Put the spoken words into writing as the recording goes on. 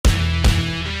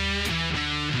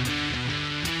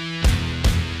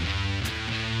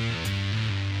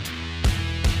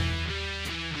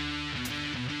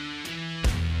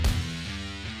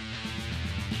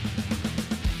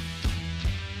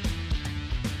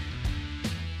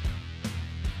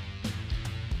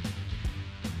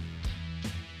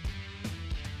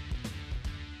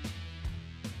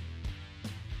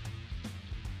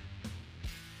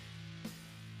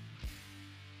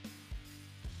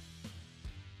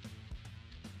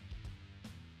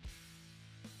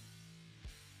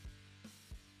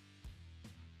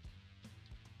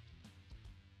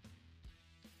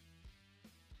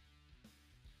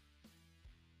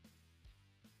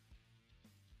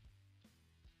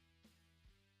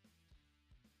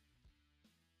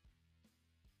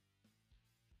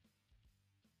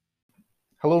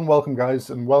Hello and welcome, guys,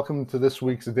 and welcome to this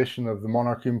week's edition of the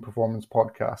Monarch Human Performance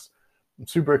Podcast. I'm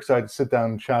super excited to sit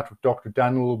down and chat with Dr.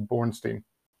 Daniel Bornstein.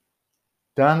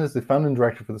 Dan is the founding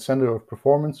director for the Center of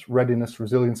Performance, Readiness,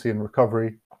 Resiliency and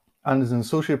Recovery, and is an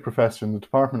associate professor in the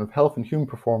Department of Health and Human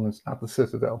Performance at the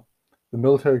Citadel, the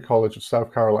Military College of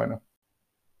South Carolina.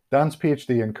 Dan's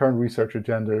PhD and current research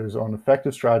agenda is on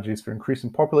effective strategies for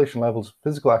increasing population levels of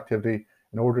physical activity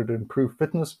in order to improve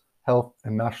fitness, health,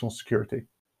 and national security.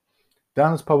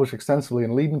 Dan has published extensively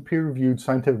in leading peer-reviewed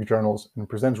scientific journals and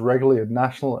presents regularly at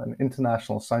national and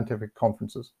international scientific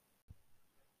conferences.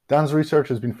 Dan's research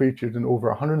has been featured in over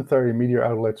 130 media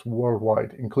outlets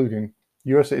worldwide, including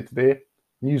USA Today,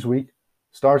 Newsweek,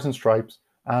 Stars and Stripes,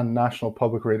 and National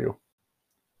Public Radio.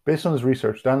 Based on his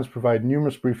research, Dan has provided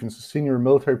numerous briefings to senior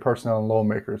military personnel and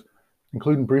lawmakers,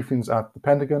 including briefings at the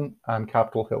Pentagon and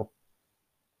Capitol Hill.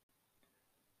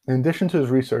 In addition to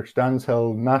his research, Dan has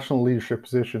held national leadership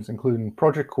positions, including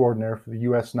project coordinator for the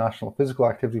U.S. National Physical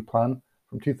Activity Plan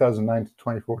from 2009 to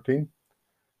 2014,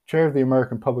 chair of the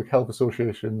American Public Health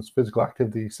Association's Physical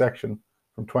Activity Section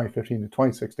from 2015 to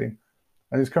 2016,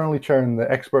 and is currently chairing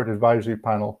the Expert Advisory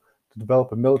Panel to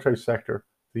develop a military sector,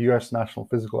 the U.S. National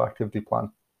Physical Activity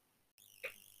Plan.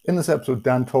 In this episode,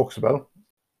 Dan talks about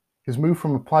his move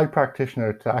from applied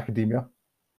practitioner to academia,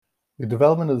 the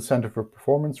development of the Center for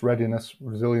Performance, Readiness,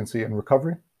 Resiliency and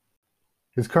Recovery,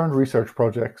 his current research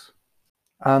projects,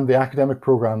 and the academic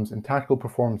programs in tactical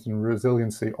performance and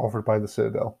resiliency offered by the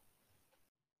Citadel.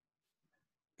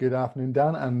 Good afternoon,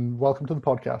 Dan, and welcome to the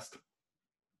podcast.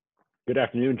 Good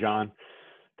afternoon, John.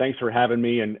 Thanks for having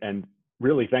me, and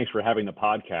really thanks for having the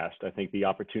podcast. I think the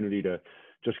opportunity to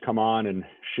just come on and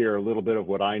share a little bit of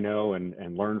what I know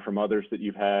and learn from others that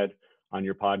you've had on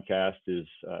your podcast is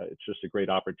it's just a great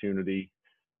opportunity.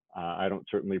 I don't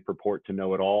certainly purport to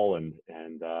know it all, and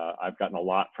I've gotten a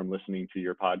lot from listening to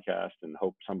your podcast, and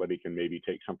hope somebody can maybe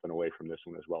take something away from this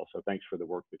one as well. So thanks for the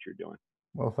work that you're doing.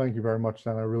 Well, thank you very much,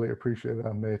 Dan. I really appreciate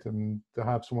that, mate. And to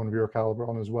have someone of your caliber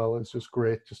on as well is just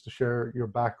great, just to share your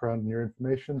background and your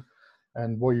information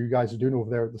and what you guys are doing over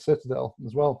there at the Citadel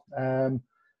as well.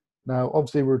 Now,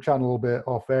 obviously, we were chatting a little bit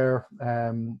off air,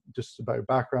 just about your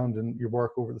background and your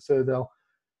work over the Citadel.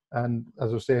 And as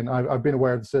I was saying, I've been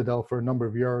aware of the Citadel for a number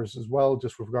of years as well,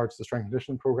 just with regards to the strength and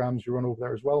conditioning programs you run over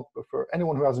there as well. But for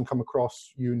anyone who hasn't come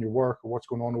across you and your work or what's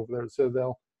going on over there at the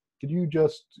Citadel, could you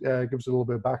just give us a little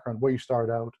bit of background, where you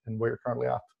started out and where you're currently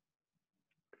at?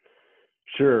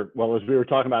 Sure. Well, as we were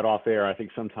talking about off air, I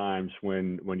think sometimes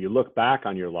when you look back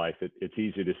on your life, it's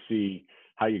easy to see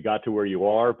how you got to where you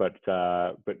are, but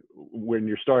when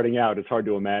you're starting out, it's hard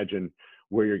to imagine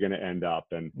where you're going to end up.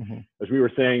 And as we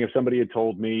were saying, if somebody had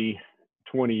told me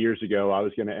 20 years ago I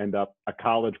was going to end up a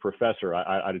college professor,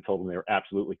 I'd have told them they were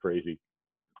absolutely crazy.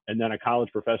 And then a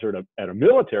college professor at a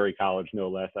military college, no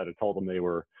less, I'd have told them they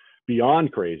were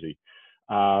beyond crazy.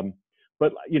 But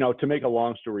to make a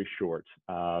long story short,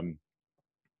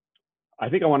 I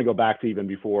think I want to go back to even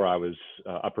before I was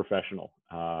a professional.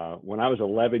 When I was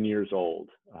 11 years old,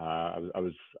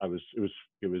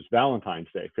 it was Valentine's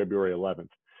Day, February 11th,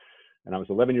 and I was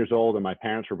 11 years old, and my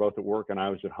parents were both at work, and I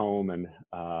was at home, and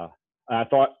I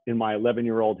thought in my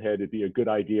 11-year-old head it'd be a good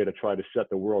idea to try to set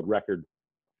the world record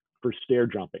for stair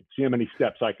jumping, see how many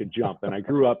steps I could jump. And I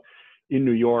grew up in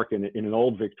New York in an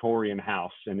old Victorian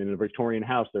house, and in a Victorian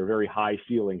house there are very high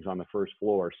ceilings on the first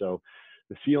floor, so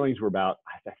the ceilings were about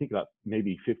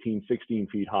maybe 15, 16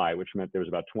 feet high, which meant there was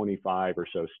about 25 or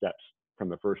so steps from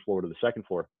the first floor to the second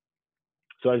floor.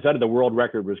 So I decided the world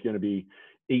record was going to be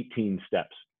 18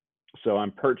 steps. So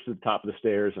I'm perched at the top of the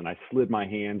stairs, and I slid my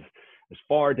hands as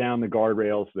far down the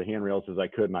guardrails, the handrails as I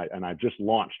could, and I just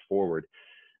launched forward.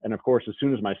 And of course, as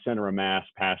soon as my center of mass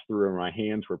passed through and my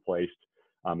hands were placed,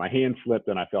 my hand slipped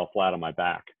and I fell flat on my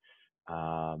back.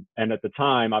 And at the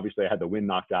time, obviously I had the wind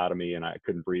knocked out of me and I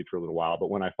couldn't breathe for a little while. But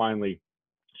when I finally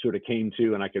sort of came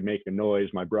to and I could make a noise,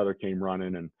 my brother came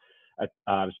running, and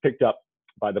I was picked up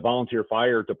by the volunteer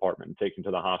fire department and taken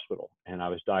to the hospital. And I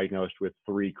was diagnosed with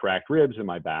 3 cracked ribs in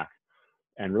my back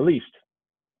and released.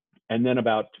 And then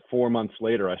about 4 months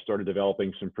later, I started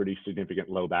developing some pretty significant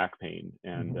low back pain.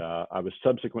 And I was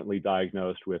subsequently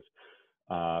diagnosed with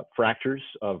fractures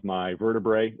of my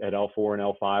vertebrae at L4 and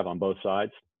L5 on both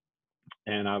sides.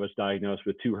 And I was diagnosed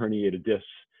with 2 herniated discs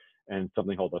and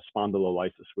something called a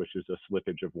spondylolysis, which is a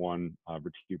slippage of one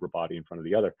vertebral body in front of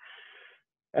the other.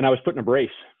 And I was put in a brace,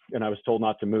 and I was told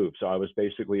not to move. So I was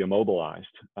basically immobilized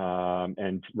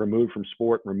and removed from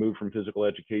sport, removed from physical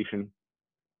education.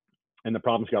 And the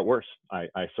problems got worse. I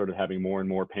started having more and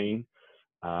more pain.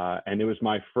 And it was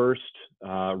my first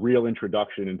real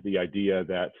introduction into the idea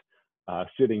that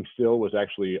sitting still was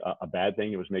actually a bad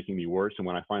thing. It was making me worse. And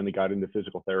when I finally got into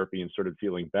physical therapy and started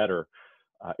feeling better,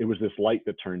 it was this light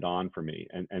that turned on for me.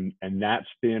 And that's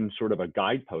been sort of a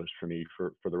guidepost for me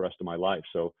for the rest of my life.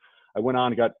 So I went on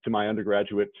and got to my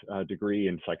undergraduate degree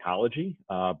in psychology,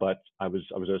 but I was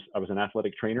an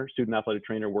athletic trainer, student athletic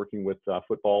trainer, working with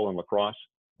football and lacrosse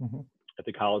at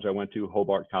the college I went to,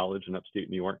 Hobart College in upstate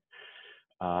New York.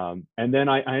 And then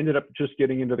I ended up just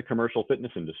getting into the commercial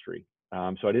fitness industry.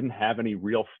 So I didn't have any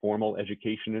real formal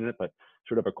education in it, but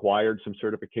sort of acquired some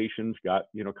certifications, got,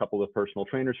 a couple of personal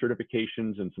trainer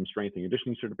certifications and some strength and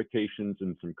conditioning certifications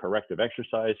and some corrective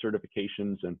exercise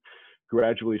certifications, and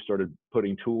gradually started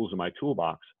putting tools in my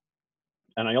toolbox.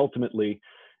 And I ultimately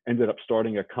ended up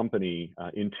starting a company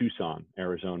in Tucson,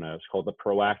 Arizona. It's called the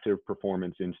Proactive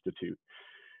Performance Institute.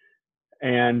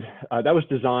 And that was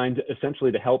designed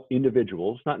essentially to help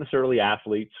individuals, not necessarily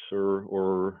athletes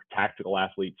or tactical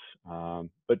athletes,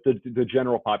 but the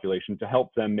general population, to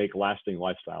help them make lasting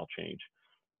lifestyle change.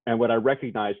 And what I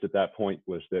recognized at that point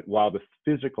was that while the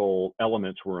physical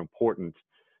elements were important,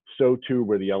 so too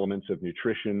were the elements of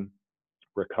nutrition,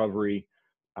 recovery,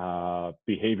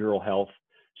 behavioral health.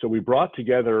 So we brought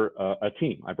together a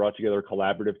team. I brought together a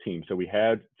collaborative team. So we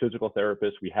had physical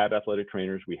therapists, we had athletic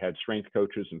trainers, we had strength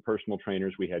coaches and personal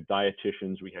trainers, we had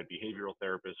dietitians, we had behavioral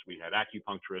therapists, we had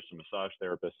acupuncturists and massage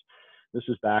therapists. This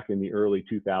is back in the early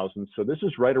 2000s. So this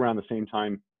is right around the same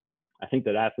time I think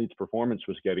that Athletes Performance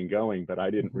was getting going, but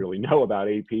I didn't really know about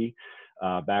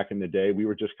AP back in the day. We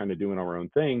were just kind of doing our own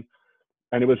thing,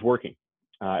 and it was working.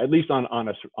 At least on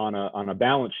a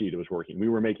balance sheet, it was working. We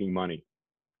were making money.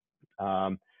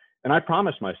 And I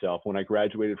promised myself when I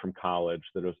graduated from college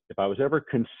that if I was ever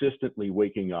consistently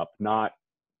waking up, not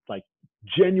like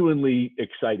genuinely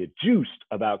excited, juiced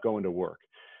about going to work,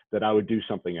 that I would do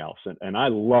something else. And I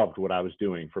loved what I was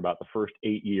doing for about the first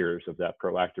 8 years of that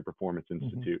Proactive Performance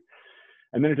Institute.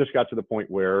 And then it just got to the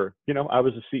point where, I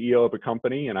was a CEO of a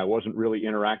company and I wasn't really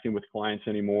interacting with clients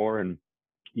anymore. And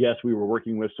yes, we were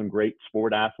working with some great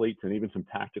sport athletes and even some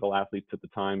tactical athletes at the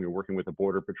time. We were working with a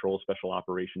Border Patrol special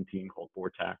operation team called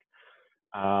BORTAC.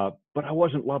 But I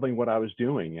wasn't loving what I was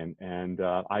doing, and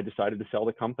I decided to sell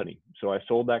the company. So I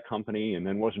sold that company and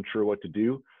then wasn't sure what to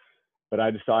do. But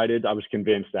I decided, I was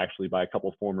convinced actually by a couple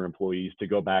of former employees, to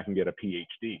go back and get a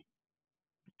PhD.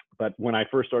 But when I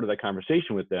first started that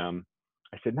conversation with them,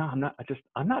 I said, no, I'm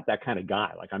not that kind of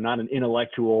guy. Like, I'm not an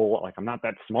intellectual, like I'm not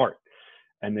that smart.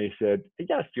 And they said,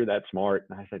 yes, you're that smart.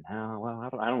 And I said, no, well,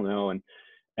 I don't know.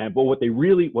 But what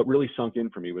really sunk in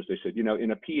for me was, they said,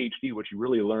 in a PhD, what you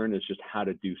really learn is just how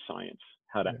to do science,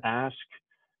 how to ask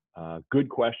good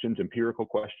questions, empirical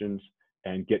questions,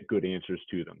 and get good answers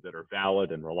to them that are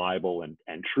valid and reliable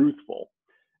and truthful.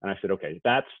 And I said, okay,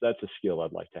 that's a skill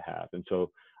I'd like to have. And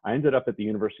so I ended up at the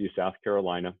University of South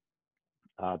Carolina.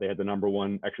 They had the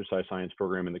 #1 exercise science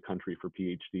program in the country for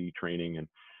PhD training. And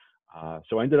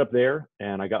so I ended up there,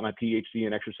 and I got my PhD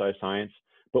in exercise science,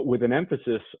 but with an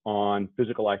emphasis on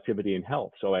physical activity and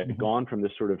health. So I had gone from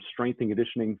this sort of strength and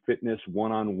conditioning, fitness,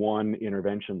 one-on-one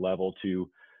intervention level to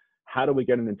how do we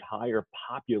get an entire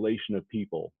population of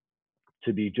people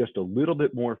to be just a little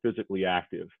bit more physically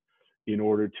active in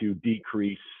order to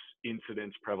decrease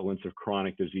incidence, prevalence of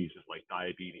chronic diseases like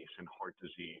diabetes and heart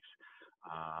disease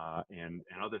and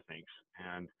other things.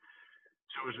 And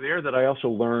so it was there that I also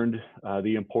learned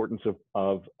the importance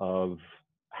of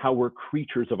how we're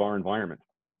creatures of our environment.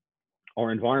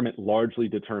 Our environment largely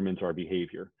determines our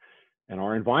behavior, and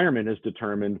our environment is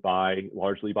determined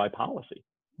largely by policy.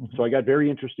 So I got very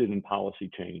interested in policy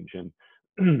change,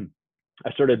 and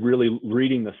I started really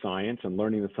reading the science and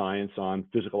learning the science on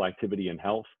physical activity and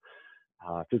health,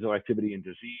 physical activity and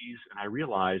disease. And I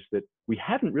realized that we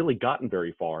hadn't really gotten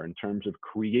very far in terms of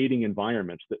creating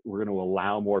environments that were going to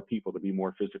allow more people to be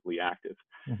more physically active.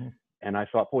 And I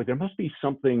thought, boy, there must be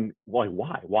something.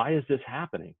 Why is this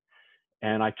happening?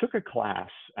 And I took a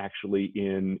class actually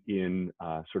in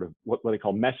sort of what they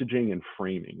call messaging and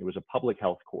framing. It was a public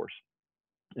health course,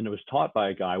 and it was taught by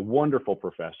a guy, wonderful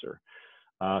professor,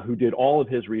 who did all of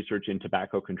his research in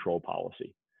tobacco control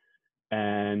policy.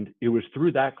 And it was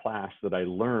through that class that I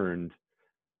learned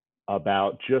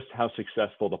about just how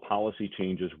successful the policy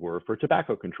changes were for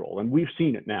tobacco control. And we've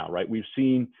seen it now, right? We've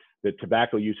seen that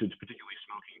tobacco usage, particularly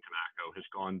smoking tobacco, has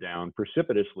gone down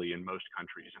precipitously in most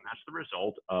countries. And that's the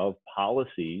result of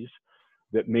policies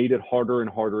that made it harder and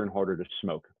harder and harder to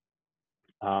smoke.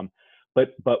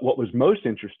 But what was most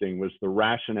interesting was the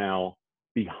rationale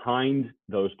behind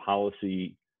those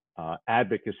policy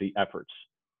advocacy efforts.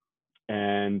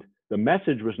 And the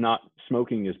message was not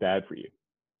smoking is bad for you.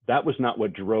 That was not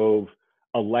what drove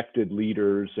elected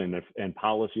leaders and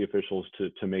policy officials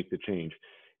to make the change.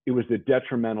 It was the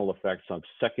detrimental effects of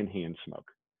secondhand smoke.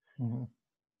 Mm-hmm.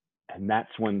 And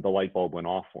that's when the light bulb went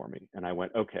off for me. And I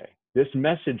went, okay, this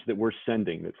message that we're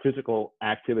sending, that physical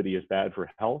activity is bad for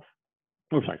health,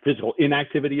 physical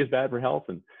inactivity is bad for health,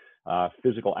 and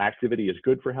physical activity is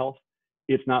good for health,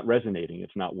 it's not resonating,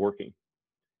 it's not working.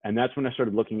 And that's when I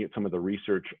started looking at some of the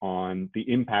research on the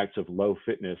impacts of low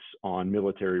fitness on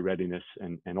military readiness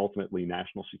and ultimately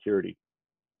national security.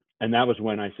 And that was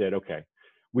when I said, okay,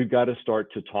 we've got to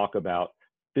start to talk about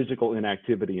physical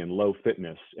inactivity and low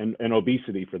fitness and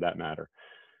obesity for that matter,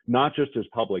 not just as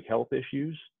public health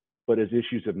issues, but as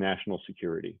issues of national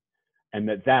security. And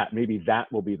maybe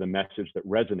that will be the message that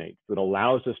resonates, that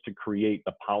allows us to create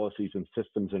the policies and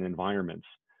systems and environments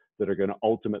that are going to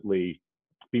ultimately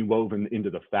be woven into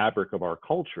the fabric of our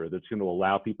culture, that's going to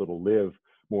allow people to live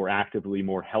more actively,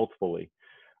 more healthfully.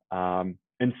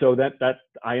 And so that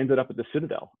I ended up at the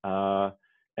Citadel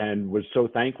and was so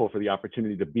thankful for the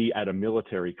opportunity to be at a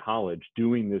military college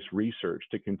doing this research,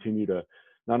 to continue to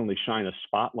not only shine a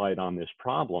spotlight on this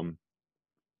problem,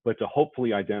 but to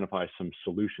hopefully identify some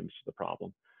solutions to the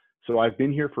problem. So I've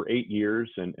been here for 8 years,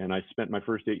 and I spent my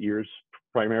first 8 years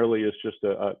primarily as just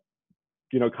a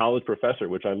college professor,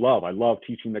 which I love. I love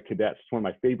teaching the cadets. It's one of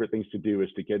my favorite things to do, is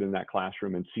to get in that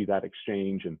classroom and see that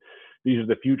exchange. And these are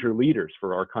the future leaders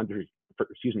for our country,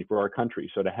 for our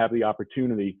country. So to have the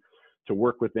opportunity to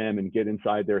work with them and get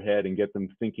inside their head and get them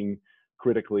thinking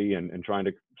critically and trying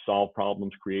to solve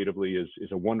problems creatively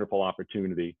is a wonderful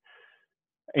opportunity.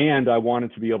 And I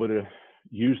wanted to be able to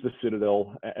use the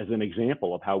Citadel as an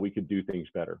example of how we could do things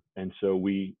better. And so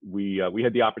we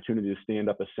had the opportunity to stand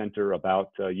up a center about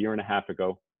a year and a half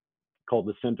ago called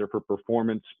the Center for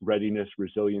Performance, Readiness,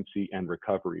 Resiliency, and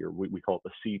Recovery, or we call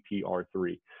it the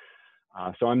CPR3.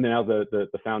 So I'm now the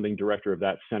founding director of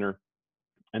that center.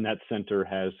 And that center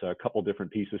has a couple different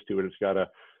pieces to it. It's got a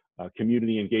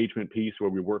community engagement piece where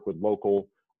we work with local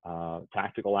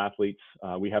tactical athletes.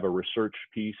 We have a research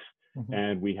piece. Mm-hmm.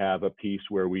 And we have a piece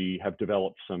where we have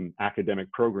developed some academic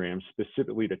programs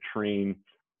specifically to train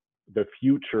the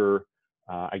future,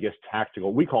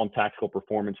 tactical, we call them tactical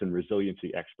performance and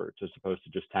resiliency experts, as opposed to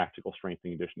just tactical strength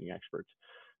and conditioning experts.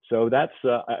 So that's,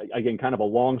 again, kind of a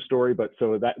long story, but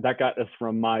so that got us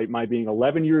from my being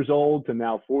 11 years old to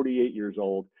now 48 years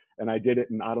old. And I did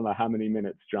it in, I don't know how many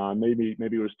minutes, John, maybe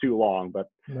it was too long, but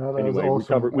no, anyway,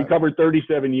 awesome. we covered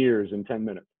 37 years in 10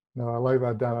 minutes. No, I like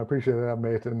that, Dan. I appreciate that,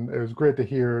 mate. And it was great to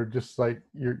hear just like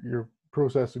your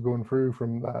process of going through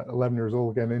from that 11 years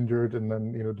old, getting injured, and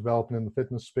then, developing in the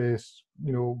fitness space,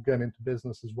 getting into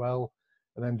business as well.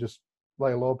 And then just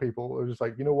like a lot of people, it was just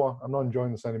like, you know what, I'm not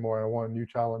enjoying this anymore. I want a new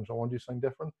challenge. I want to do something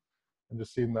different. And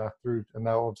just seeing that through. And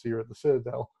now obviously you're at the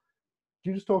Citadel.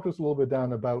 Can you just talk to us a little bit,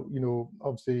 Dan, about,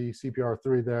 obviously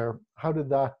CPR3 there. How did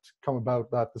that come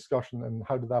about, that discussion, and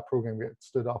how did that program get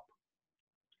stood up?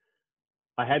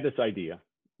 I had this idea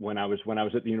when I was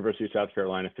at the University of South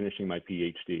Carolina finishing my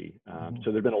PhD.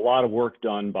 So there'd been a lot of work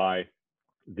done by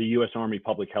the U.S. Army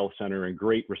Public Health Center and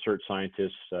great research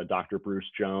scientists, Dr. Bruce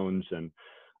Jones and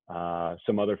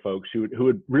some other folks who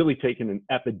had really taken an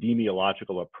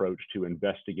epidemiological approach to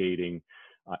investigating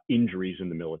injuries in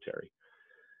the military.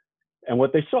 And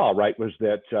what they saw, right, was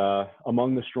that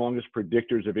among the strongest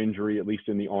predictors of injury, at least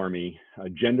in the Army,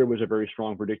 gender was a very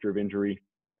strong predictor of injury.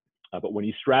 But when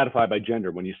you stratify by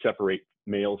gender, when you separate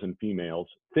males and females,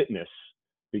 fitness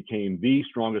became the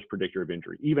strongest predictor of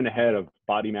injury, even ahead of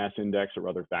body mass index or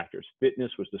other factors. Fitness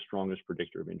was the strongest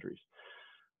predictor of injuries.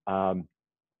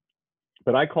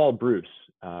 But I called Bruce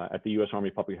at the U.S. Army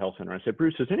Public Health Center. I said,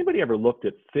 Bruce, has anybody ever looked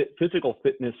at physical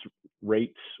fitness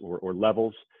rates or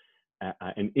levels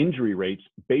and injury rates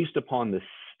based upon the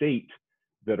state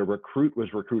that a recruit was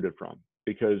recruited from?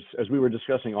 Because as we were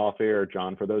discussing off air,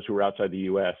 John, for those who are outside the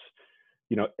U.S.,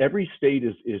 every state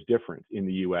is different in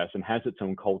the U.S. and has its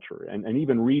own culture. And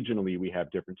even regionally, we have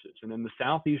differences. And in the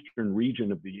southeastern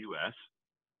region of the U.S.,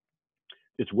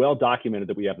 it's well documented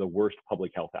that we have the worst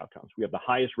public health outcomes. We have the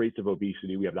highest rates of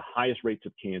obesity. We have the highest rates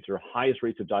of cancer, highest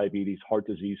rates of diabetes, heart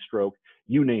disease, stroke,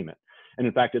 you name it. And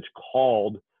in fact, it's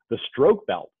called the stroke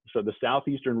belt. So the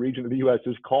southeastern region of the U.S.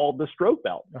 is called the stroke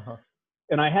belt. Uh-huh.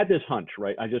 And I had this hunch,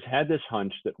 right? I just had this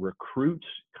hunch that recruits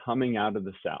coming out of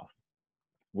the South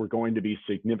were going to be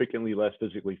significantly less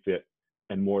physically fit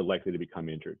and more likely to become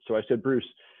injured. So I said, Bruce,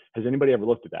 has anybody ever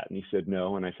looked at that? And he said,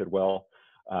 no. And I said, well,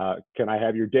 can I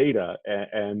have your data?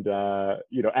 And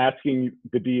asking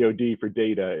the DOD for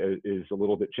data is a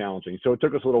little bit challenging. So it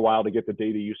took us a little while to get the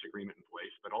data use agreement in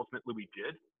place, but ultimately we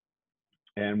did.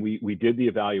 And we did the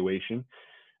evaluation.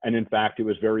 And in fact, it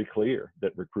was very clear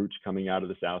that recruits coming out of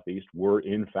the Southeast were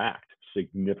in fact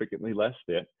significantly less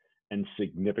fit and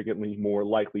significantly more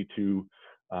likely to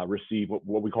receive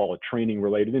what we call a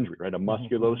training-related injury, right? A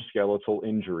musculoskeletal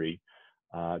injury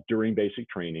during basic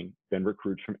training than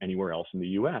recruits from anywhere else in the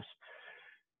U.S.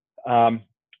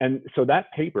 And so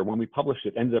that paper, when we published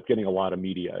it, ended up getting a lot of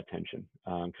media attention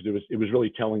because it was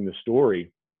really telling the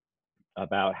story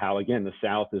about how, again, the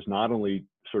South is not only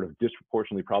sort of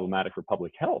disproportionately problematic for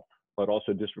public health, but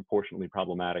also disproportionately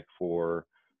problematic for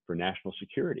national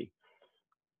security.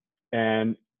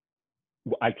 And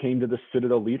I came to the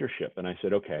Citadel leadership and I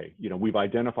said, okay, we've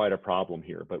identified a problem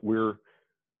here, but we're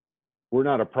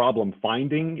not a problem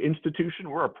finding institution,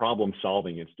 we're a problem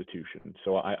solving institution.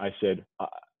 So I said,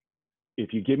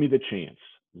 if you give me the chance,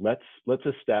 let's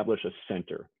establish a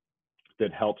center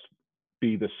that helps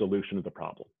be the solution of the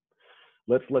problem.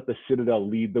 Let's let the Citadel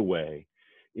lead the way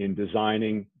in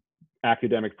designing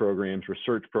academic programs,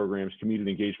 research programs,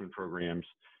 community engagement programs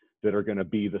that are going to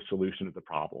be the solution of the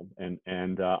problem.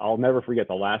 And I'll never forget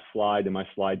the last slide in my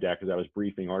slide deck as I was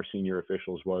briefing our senior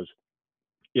officials was,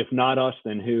 if not us,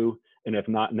 then who? And if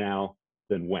not now,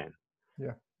 then when?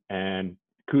 Yeah. And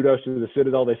kudos to the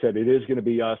Citadel. They said it is going to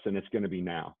be us and it's going to be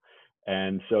now.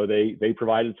 And so they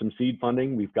provided some seed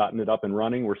funding. We've gotten it up and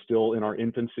running. We're still in our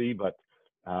infancy, but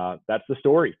that's the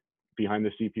story behind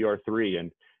the CPR3.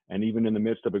 And even in the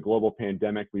midst of a global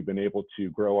pandemic, we've been able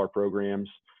to grow our programs.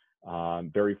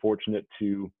 Very fortunate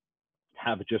to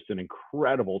have just an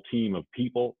incredible team of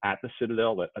people at the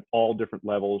Citadel at all different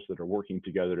levels that are working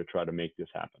together to try to make this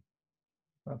happen.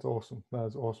 That's awesome. That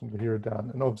is awesome to hear,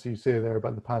 Dan. And obviously you say there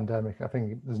about the pandemic. I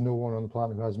think there's no one on the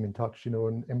planet who hasn't been touched,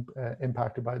 and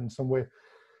impacted by it in some way.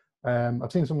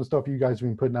 I've seen some of the stuff you guys have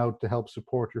been putting out to help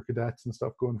support your cadets and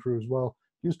stuff going through as well.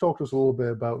 Can you just talk to us a little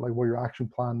bit about like what your action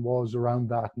plan was around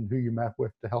that and who you met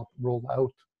with to help roll that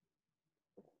out?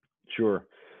 Sure.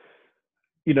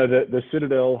 The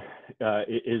Citadel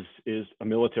is a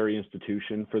military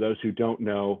institution. For those who don't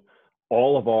know,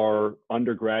 all of our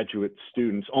undergraduate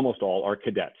students, almost all, are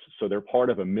cadets. So they're part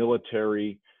of a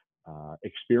military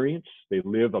experience. They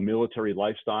live a military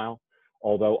lifestyle.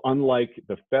 Although unlike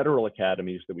the federal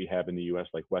academies that we have in the US,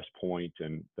 like West Point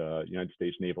and the United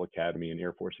States Naval Academy and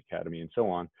Air Force Academy and so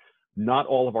on, not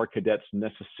all of our cadets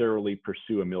necessarily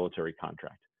pursue a military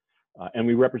contract. And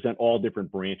we represent all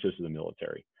different branches of the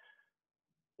military.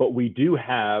 But we do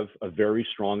have a very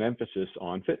strong emphasis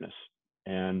on fitness.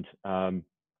 And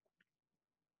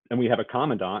we have a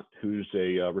commandant who's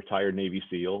a retired Navy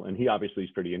SEAL, and he obviously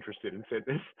is pretty interested in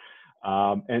fitness.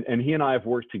 And he and I have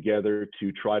worked together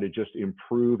to try to just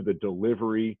improve the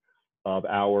delivery of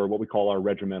what we call our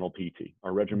regimental PT,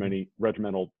 our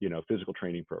regimental physical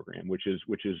training program, which is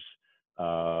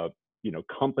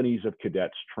companies of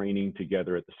cadets training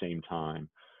together at the same time.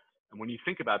 And when you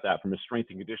think about that from a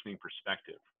strength and conditioning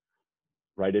perspective,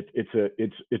 right,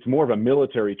 it's more of a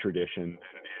military tradition than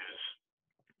it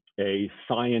is a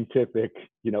scientific,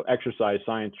 exercise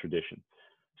science tradition.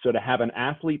 So to have an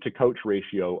athlete to coach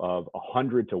ratio of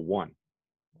 100 to 1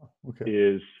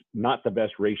 is not the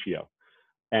best ratio.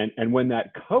 And when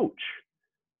that coach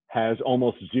has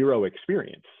almost zero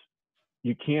experience,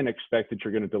 you can't expect that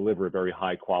you're going to deliver a very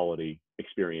high quality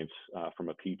experience from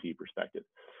a PT perspective.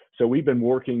 So we've been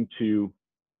working to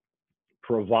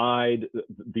provide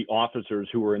the officers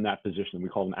who are in that position, we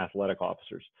call them athletic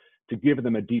officers, to give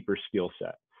them a deeper skill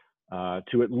set.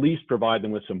 To at least provide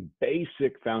them with some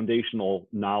basic foundational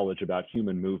knowledge about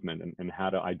human movement and how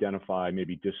to identify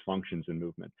maybe dysfunctions in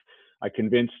movement. I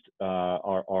convinced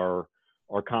our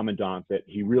commandant that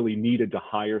he really needed to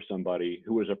hire somebody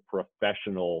who was a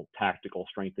professional tactical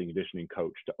strength and conditioning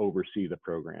coach to oversee the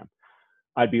program.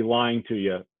 I'd be lying to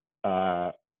you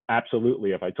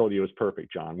absolutely if I told you it was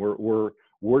perfect, John.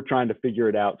 We're trying to figure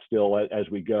it out still as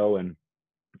we go, and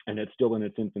it's still in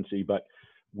its infancy, but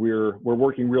we're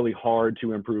working really hard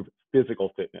to improve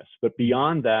physical fitness. But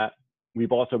beyond that,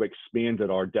 we've also expanded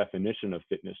our definition of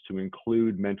fitness to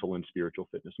include mental and spiritual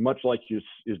fitness, much like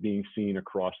is being seen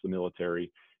across the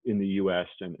military in the US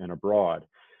and abroad.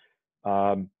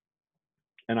 And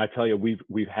I tell you,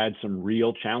 we've had some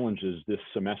real challenges this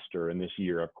semester and this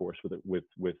year, of course, with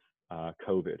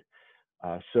COVID.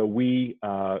 So we,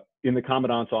 in the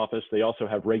commandant's office, they also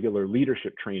have regular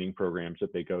leadership training programs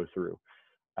that they go through.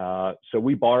 So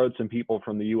we borrowed some people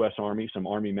from the US Army, some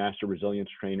Army Master Resilience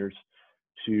trainers,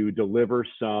 to deliver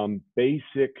some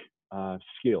basic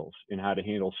skills in how to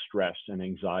handle stress and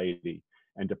anxiety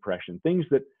and depression, things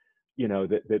that,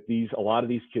 a lot of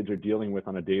these kids are dealing with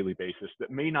on a daily basis that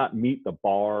may not meet the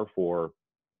bar for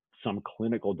some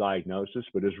clinical diagnosis,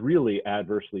 but is really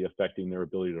adversely affecting their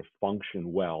ability to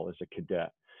function well as a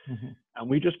cadet. Mhm. And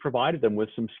we just provided them with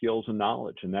some skills and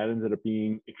knowledge, and that ended up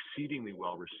being exceedingly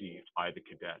well received by the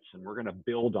cadets. And we're going to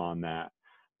build on that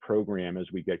program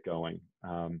as we get going.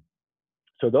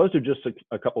 So those are just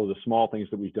a couple of the small things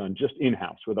that we've done just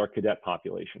in-house with our cadet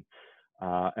population.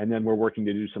 And then we're working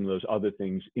to do some of those other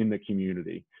things in the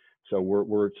community. So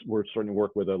we're starting to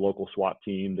work with a local SWAT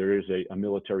team. There is a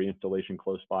military installation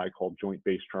close by called Joint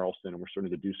Base Charleston, and we're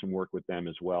starting to do some work with them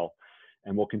as well.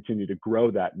 And we'll continue to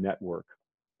grow that network.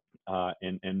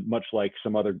 And much like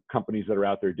some other companies that are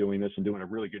out there doing this and doing a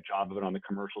really good job of it on the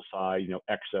commercial side,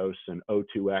 Exos and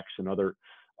O2X and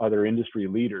other industry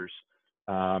leaders,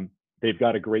 they've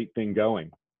got a great thing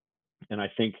going. And I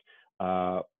think,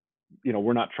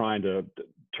 we're not trying to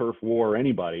turf war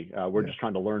anybody. We're just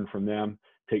trying to learn from them,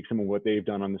 take some of what they've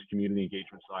done on this community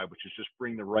engagement side, which is just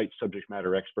bring the right subject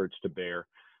matter experts to bear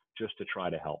just to try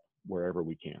to help wherever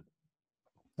we can.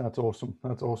 That's awesome.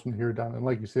 That's awesome to hear, Dan. And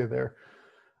like you say there,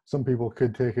 some people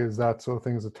could take it as that sort of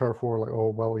thing as a turf war, like, oh,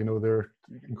 well, they're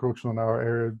encroaching on our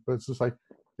area. But it's just like,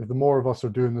 if the more of us are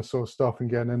doing this sort of stuff and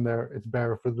getting in there, it's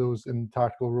better for those in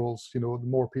tactical roles. The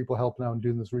more people helping out and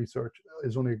doing this research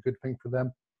is only a good thing for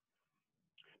them.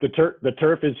 The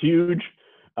turf is huge.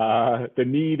 The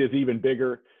need is even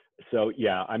bigger. So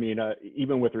yeah, I mean,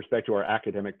 even with respect to our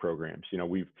academic programs,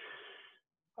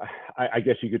 I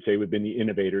guess you could say we've been the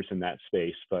innovators in that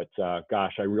space, but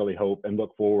gosh, I really hope and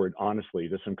look forward, honestly,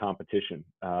 to some competition.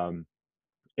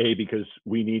 A, because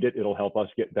we need it, it'll help us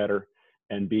get better,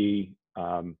 and B,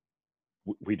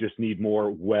 we just need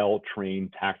more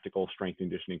well-trained tactical strength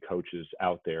conditioning coaches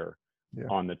out there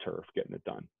on the turf getting it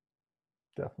done.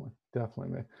 Definitely,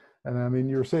 mate. And I mean,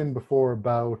 you were saying before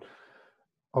about,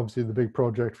 obviously the big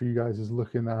project for you guys is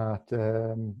looking at,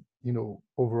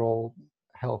 overall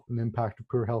health and impact of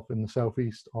poor health in the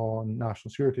Southeast on national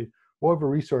security. What other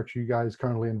research are you guys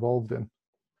currently involved in?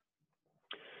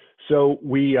 So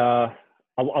we, a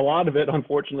lot of it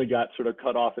unfortunately got sort of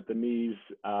cut off at the knees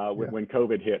when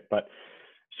COVID hit. But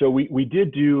so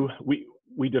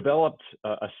we developed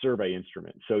a survey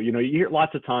instrument. So, you hear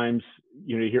lots of times,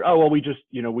 you hear, oh, well, we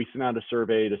sent out a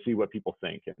survey to see what people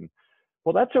think. And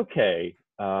well, that's okay.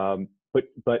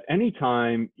 But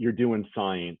anytime you're doing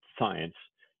science,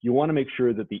 you want to make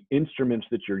sure that the instruments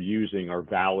that you're using are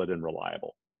valid and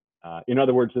reliable. In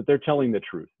other words, that they're telling the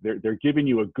truth. They're giving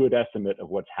you a good estimate of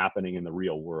what's happening in the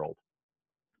real world.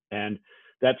 And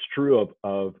that's true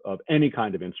of any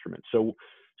kind of instrument. So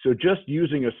just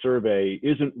using a survey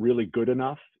isn't really good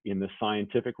enough in the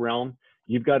scientific realm.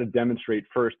 You've got to demonstrate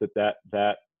first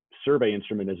that survey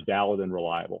instrument is valid and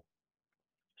reliable.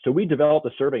 So we developed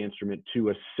a survey instrument to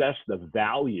assess the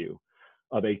value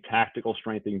of a tactical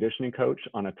strength and conditioning coach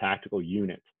on a tactical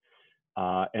unit.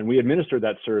 And we administered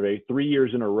that survey 3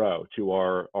 years in a row to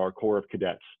our Corps of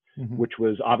Cadets, which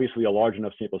was obviously a large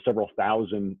enough sample, several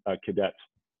thousand cadets.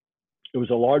 It was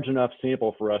a large enough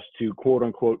sample for us to, quote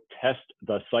unquote, test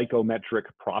the psychometric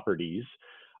properties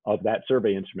of that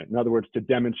survey instrument. In other words, to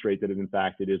demonstrate that in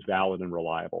fact it is valid and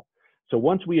reliable. So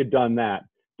once we had done that,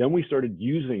 then we started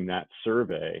using that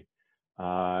survey.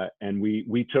 And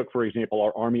we took, for example,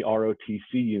 our Army ROTC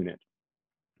unit.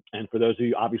 And for those of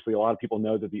you, obviously a lot of people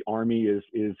know that the Army is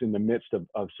in the midst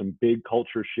of some big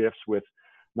culture shifts with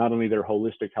not only their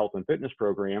holistic health and fitness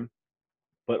program,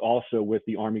 but also with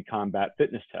the Army Combat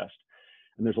Fitness Test.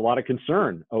 And there's a lot of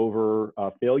concern over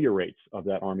failure rates of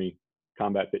that Army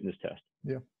Combat Fitness Test.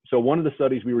 Yeah. So one of the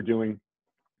studies we were doing,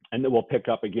 and that we'll pick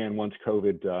up again once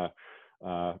COVID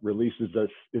releases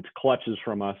its clutches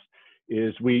from us,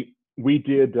 is we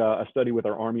did a study with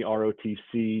our Army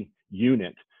ROTC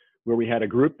unit, where we had a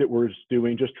group that was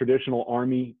doing just traditional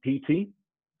Army PT,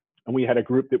 and we had a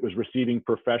group that was receiving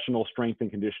professional strength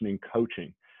and conditioning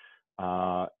coaching.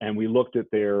 And we looked at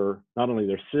not only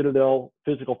their Citadel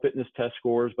physical fitness test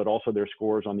scores, but also their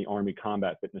scores on the Army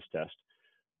Combat Fitness Test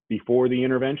before the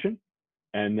intervention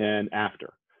and then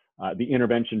after. The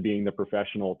intervention being the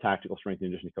professional tactical strength and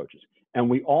conditioning coaches. And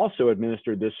we also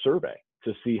administered this survey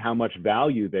to see how much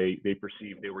value they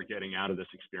perceived they were getting out of this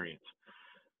experience.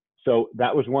 So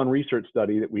that was one research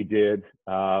study that we did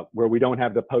where we don't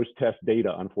have the post-test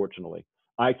data, unfortunately.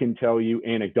 I can tell you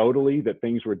anecdotally that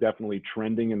things were definitely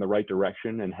trending in the right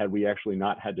direction, and had we actually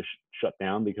not had to shut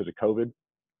down because of COVID,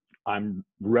 I'm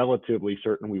relatively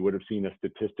certain we would have seen a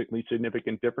statistically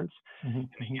significant difference in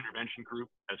the intervention group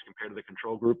as compared to the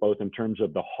control group, both in terms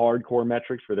of the hardcore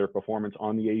metrics for their performance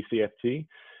on the ACFT,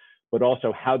 but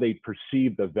also how they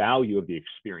perceive the value of the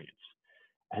experience.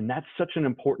 And that's such an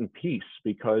important piece,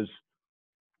 because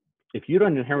if you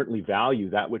don't inherently value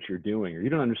that what you're doing, or you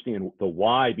don't understand the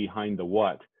why behind the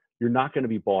what, you're not going to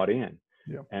be bought in.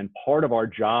 Yeah. And part of our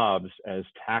jobs as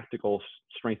tactical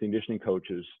strength and conditioning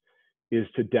coaches is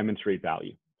to demonstrate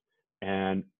value,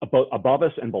 and above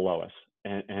us and below us.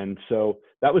 And so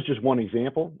that was just one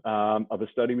example of a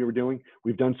study we were doing.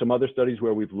 We've done some other studies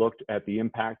where we've looked at the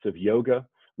impact of yoga.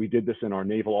 We did this in our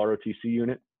Naval ROTC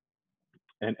unit.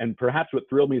 And perhaps what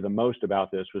thrilled me the most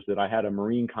about this was that I had a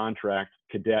Marine contract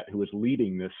cadet who was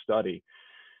leading this study.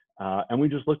 And we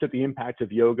just looked at the impact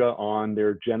of yoga on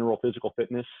their general physical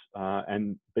fitness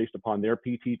and based upon their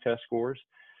PT test scores,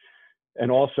 and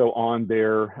also on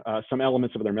their some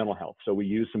elements of their mental health. So we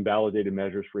used some validated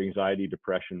measures for anxiety,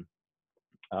 depression,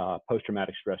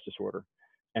 post-traumatic stress disorder.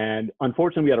 And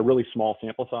unfortunately, we had a really small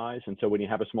sample size. And so when you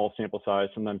have a small sample size,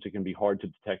 sometimes it can be hard to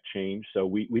detect change. So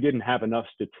we didn't have enough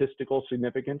statistical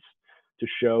significance to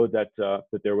show that,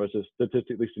 that there was a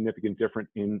statistically significant difference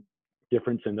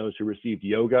in those who received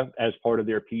yoga as part of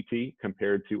their PT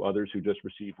compared to others who just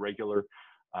received regular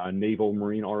Naval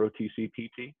Marine ROTC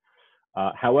PT.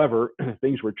 However,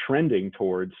 things were trending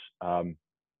towards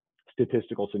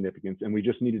statistical significance, and we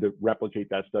just needed to replicate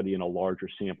that study in a larger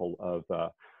sample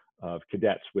of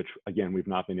cadets, which again, we've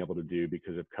not been able to do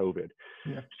because of COVID.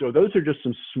 Yeah. So those are just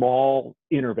some small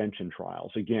intervention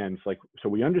trials. Again, it's like, so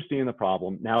we understand the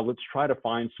problem. Now let's try to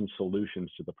find some solutions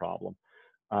to the problem.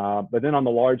 But then on the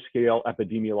large scale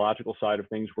epidemiological side of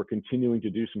things, we're continuing to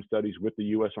do some studies with the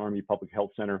U.S. Army Public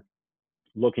Health Center,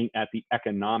 looking at the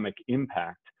economic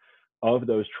impact of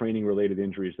those training related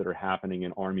injuries that are happening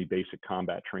in Army basic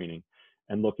combat training,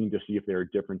 and looking to see if there are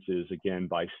differences, again,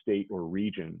 by state or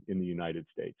region in the United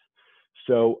States.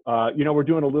 So, you know, we're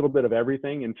doing a little bit of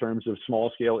everything in terms of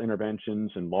small scale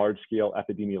interventions and large scale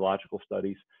epidemiological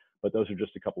studies, but those are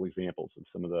just a couple examples of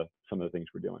some of the things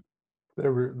we're doing.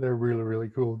 They're really, really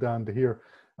cool, Dan, to hear.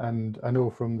 And I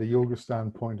know from the yoga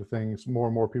standpoint of things, more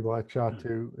and more people I chat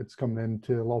to, it's coming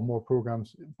into a lot more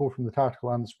programs, both from the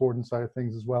tactical and the sporting side of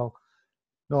things as well.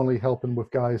 Not only helping with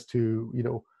guys to, you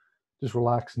know, just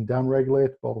relax and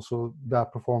down-regulate, but also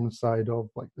that performance side of,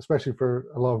 like, especially for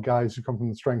a lot of guys who come from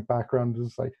the strength background,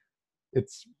 it's like,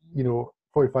 it's, you know,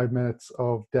 45 minutes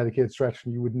of dedicated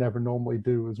stretching you would never normally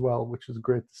do as well, which is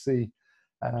great to see.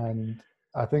 And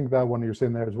I think that one you're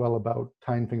saying there as well about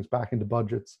tying things back into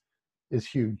budgets is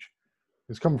huge.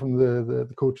 It's coming from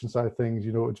the coaching side of things,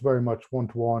 you know, it's very much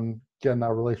one-to-one, getting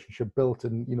that relationship built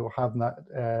and, you know, having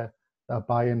that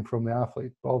buy-in from the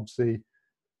athlete. But obviously,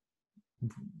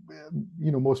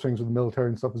 you know, most things with the military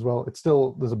and stuff as well, it's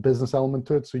still, there's a business element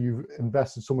to it. So you've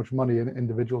invested so much money in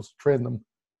individuals to train them,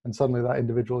 and suddenly that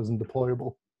individual isn't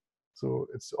deployable. So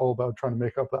it's all about trying to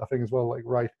make up that thing as well. Like,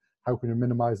 right, how can you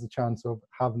minimize the chance of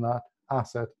having that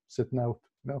asset sitting out,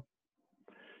 you know?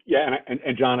 Yeah,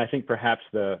 and John, I think perhaps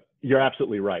you're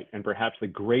absolutely right. And perhaps the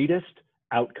greatest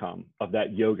outcome of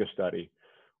that yoga study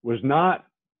was not,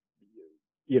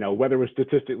 you know, whether it was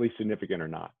statistically significant or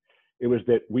not. It was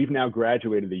that we've now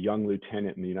graduated a young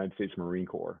lieutenant in the United States Marine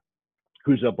Corps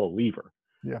who's a believer.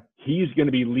 Yeah. He's going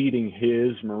to be leading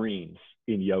his Marines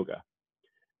in yoga.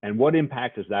 And what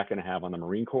impact is that going to have on the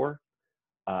Marine Corps?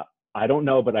 I don't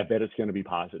know, but I bet it's going to be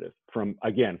positive. From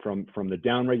the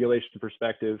down regulation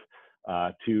perspective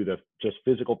to the just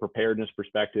physical preparedness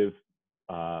perspective,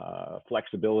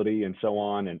 flexibility and so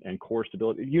on, and core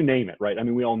stability, you name it, right? I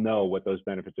mean, we all know what those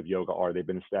benefits of yoga are. They've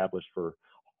been established for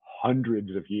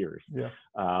hundreds of years. Yeah.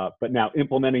 But now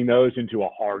implementing those into a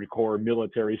hardcore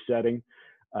military setting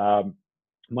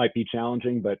might be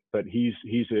challenging, but he's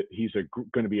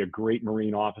going to be a great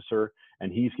Marine officer,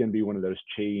 and he's going to be one of those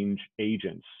change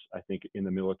agents, I think, in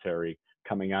the military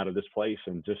coming out of this place.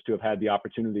 And just to have had the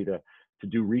opportunity to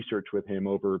do research with him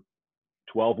over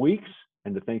 12 weeks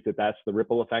and to think that that's the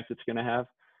ripple effect it's going to have,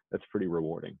 that's pretty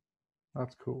rewarding.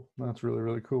 That's cool. That's really,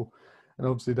 really cool. And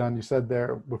obviously, Dan, you said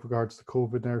there with regards to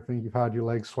COVID and everything, you've had your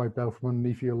legs swiped out from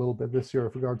underneath you a little bit this year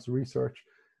with regards to research.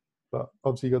 But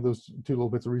obviously, you got those two little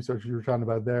bits of research you were chatting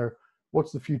about there.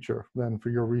 What's the future then for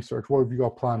your research? What have you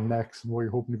got planned next, and where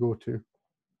you're hoping to go to?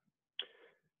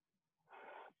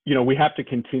 You know, we have to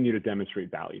continue to demonstrate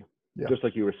value. Yeah. Just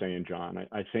like you were saying, John.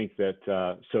 I think that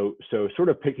so sort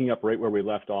of picking up right where we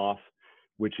left off,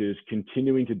 which is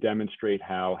continuing to demonstrate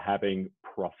how having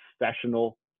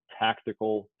professional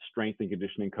tactical strength and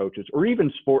conditioning coaches, or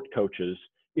even sport coaches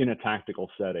in a tactical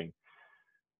setting,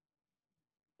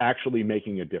 actually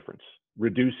making a difference,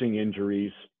 reducing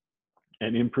injuries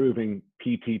and improving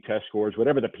PT test scores,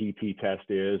 whatever the PT test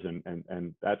is,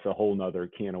 and that's a whole nother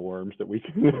can of worms that we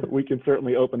can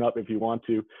certainly open up if you want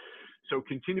to. So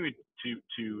continuing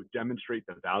to demonstrate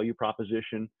the value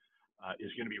proposition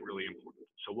is going to be really important.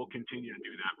 So we'll continue to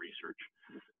do that research.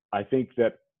 I think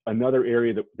that another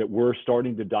area that we're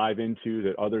starting to dive into,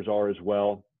 that others are as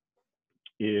well,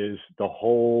 is the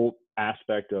whole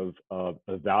aspect of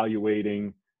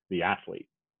evaluating the athlete,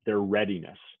 their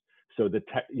readiness. So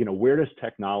where does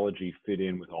technology fit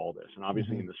in with all this? And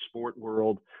obviously in the sport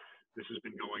world, this has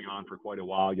been going on for quite a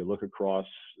while. You look across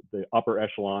the upper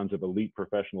echelons of elite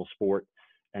professional sport,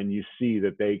 and you see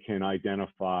that they can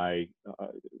identify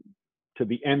to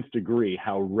the nth degree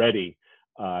how ready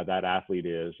that athlete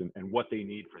is and what they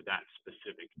need for that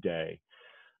specific day.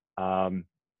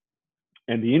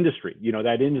 And the industry,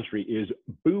 that industry is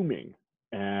booming,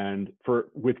 and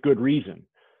with good reason.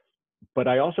 But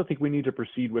I also think we need to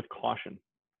proceed with caution.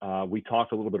 We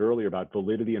talked a little bit earlier about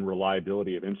validity and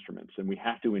reliability of instruments, and we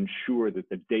have to ensure that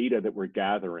the data that we're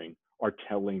gathering are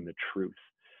telling the truth.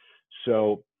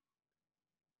 So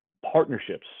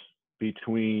partnerships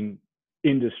between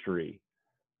industry,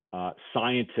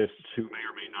 scientists who may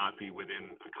or may not be within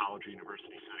a college or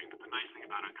university setting. But the nice thing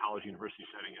about a college university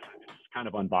setting is that it's kind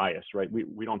of unbiased, right?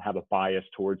 We don't have a bias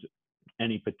towards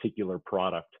any particular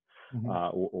product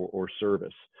or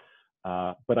service.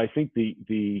 But I think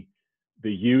the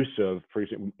use of, for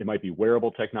example, it might be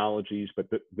wearable technologies, but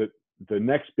the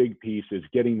next big piece is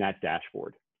getting that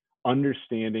dashboard,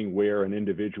 understanding where an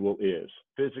individual is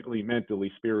physically,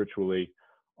 mentally, spiritually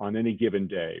on any given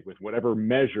day, with whatever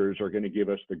measures are going to give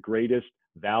us the greatest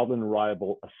valid and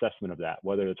reliable assessment of that,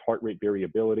 whether it's heart rate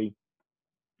variability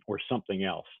or something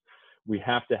else. We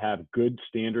have to have good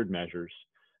standard measures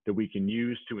that we can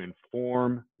use to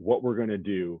inform what we're going to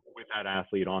do with that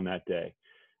athlete on that day.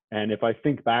 And if I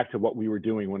think back to what we were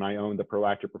doing when I owned the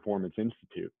Proactive Performance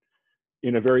Institute,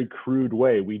 in a very crude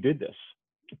way, we did this.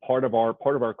 Part of our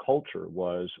culture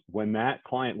was when that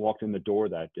client walked in the door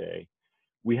that day,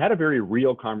 we had a very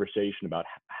real conversation about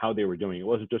how they were doing. It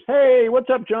wasn't just, hey,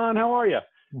 what's up, John? How are you?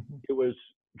 It was,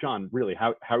 John, really,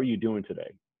 how are you doing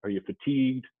today? Are you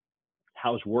fatigued?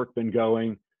 How's work been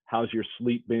going? How's your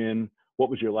sleep been? What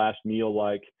was your last meal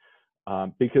like?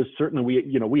 Because certainly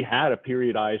we had a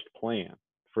periodized plan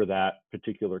for that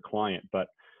particular client, but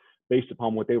based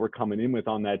upon what they were coming in with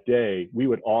on that day, we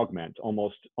would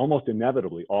almost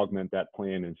inevitably augment that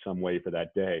plan in some way for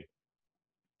that day.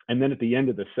 And then at the end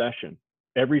of the session,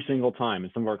 every single time,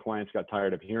 and some of our clients got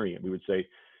tired of hearing it, we would say,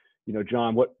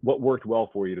 John, what worked well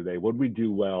for you today? What did we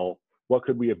do well? What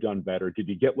could we have done better? Did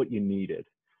you get what you needed?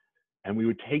 And we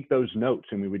would take those notes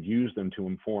and we would use them to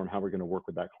inform how we're going to work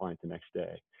with that client the next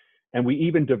day. And we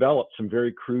even developed some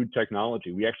very crude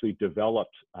technology. We actually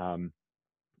developed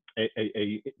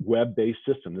a web-based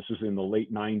system. This was in the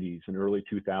late 90s and early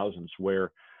 2000s,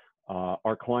 where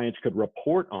our clients could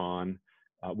report on,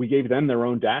 we gave them their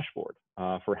own dashboard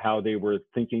for how they were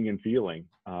thinking and feeling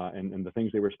and the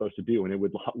things they were supposed to do. And it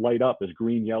would light up as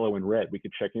green, yellow, and red. We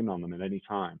could check in on them at any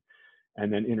time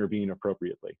and then intervene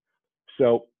appropriately.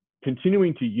 So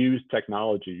continuing to use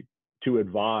technology to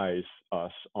advise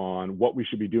us on what we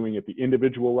should be doing at the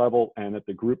individual level and at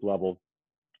the group level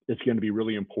is going to be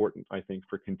really important, I think,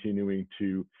 for continuing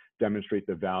to demonstrate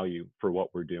the value for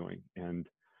what we're doing. And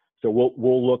so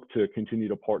we'll look to continue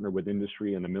to partner with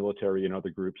industry and the military and other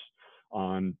groups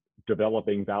on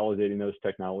developing, validating those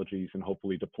technologies, and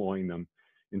hopefully deploying them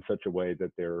in such a way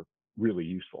that they're really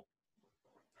useful.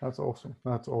 That's awesome.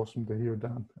 That's awesome to hear,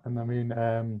 Dan. And I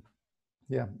mean,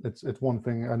 yeah, it's one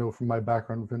thing I know from my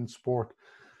background within sport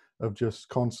of just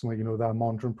constantly, that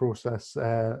monitoring process.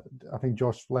 I think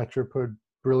Josh Fletcher put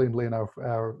brilliantly in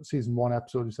our season 1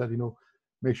 episode. He said,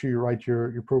 make sure you write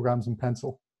your programs in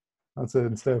pencil. That's it,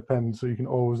 instead of pen, so you can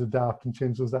always adapt and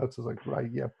change those out. So it's like, right,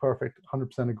 yeah, perfect.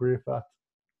 100% agree with that.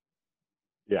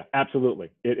 Yeah, absolutely.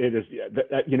 It is,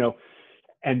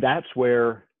 and that's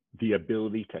where the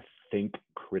ability to think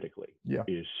critically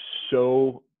is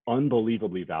so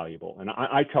unbelievably valuable. And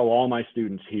I tell all my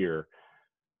students here,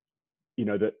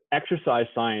 that exercise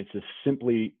science is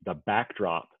simply the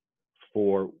backdrop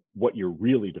for what you're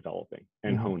really developing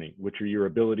and honing, which are your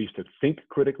abilities to think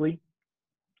critically,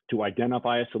 to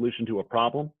identify a solution to a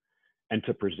problem, and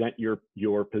to present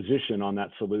your position on that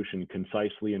solution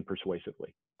concisely and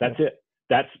persuasively. That's it.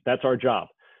 That's our job,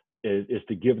 is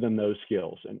to give them those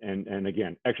skills. And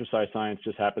again, exercise science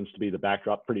just happens to be the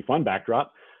backdrop, pretty fun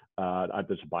backdrop.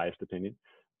 That's a biased opinion.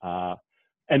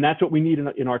 And that's what we need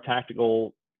in our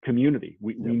tactical community.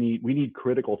 We need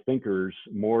critical thinkers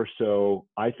more so,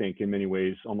 I think, in many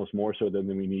ways, almost more so than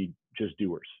we need just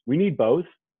doers. We need both,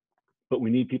 but we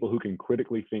need people who can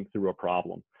critically think through a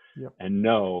problem and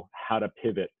know how to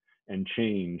pivot and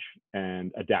change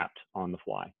and adapt on the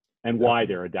fly, and why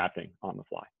they're adapting on the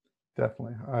fly.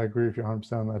 Definitely. I agree with you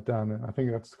 100% on that, Dan. And I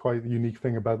think that's quite the unique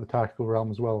thing about the tactical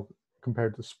realm as well,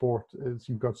 compared to sport, is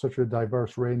you've got such a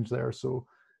diverse range there. So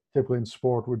typically in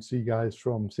sport would see guys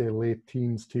from, say, late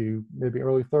teens to maybe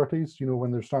early 30s,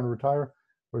 when they're starting to retire.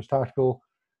 Whereas tactical,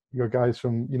 you got guys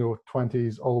from,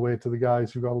 20s all the way to the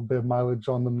guys who got a bit of mileage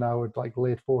on them now at like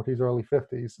late 40s, early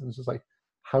 50s. And it's just like,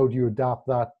 how do you adapt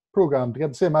that program to get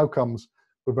the same outcomes,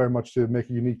 but very much to make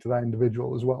it unique to that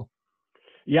individual as well?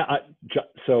 Yeah,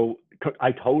 so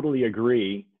I totally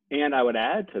agree. And I would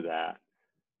add to that,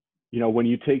 when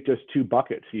you take just two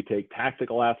buckets, you take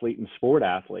tactical athlete and sport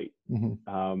athlete,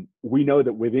 we know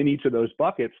that within each of those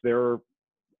buckets, there are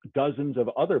dozens of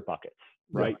other buckets,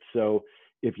 right? So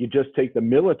if you just take the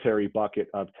military bucket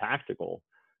of tactical,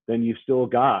 then you've still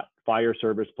got fire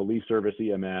service, police service,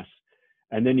 EMS.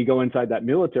 And then you go inside that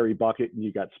military bucket and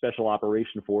you got special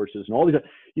operation forces and all these,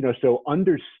 so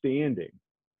understanding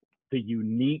the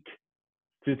unique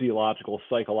physiological,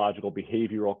 psychological,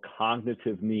 behavioral,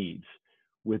 cognitive needs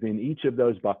within each of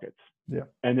those buckets. Yeah.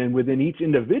 And then within each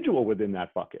individual within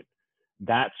that bucket,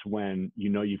 that's when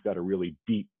you've got a really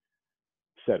deep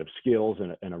set of skills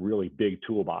and a really big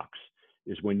toolbox,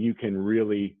 is when you can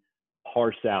really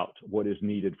parse out what is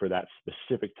needed for that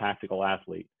specific tactical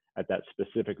athlete at that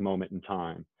specific moment in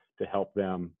time to help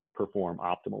them perform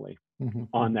optimally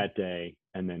on that day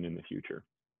and then in the future.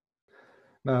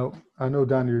 Now, I know,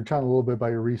 Dan, you're chatting a little bit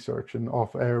about your research, and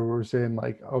off air we were saying,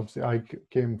 like, obviously I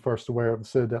came first aware of the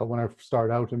Citadel when I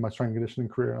started out in my strength and conditioning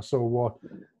career. I saw what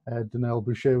Daniel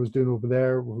Boucher was doing over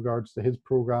there with regards to his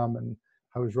program and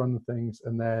how he's running things.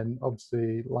 And then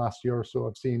obviously last year or so,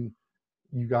 I've seen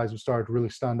you guys have started to really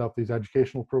stand up these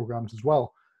educational programs as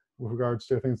well with regards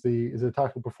to, I think is it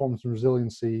Tactical Performance and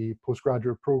Resiliency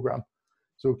postgraduate program.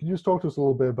 So can you just talk to us a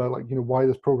little bit about, like, why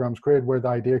this program was created, where the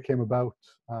idea came about,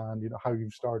 and, how you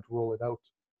started to roll it out?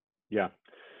 Yeah.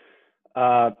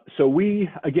 So we,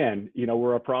 again,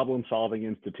 we're a problem solving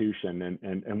institution.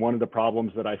 And one of the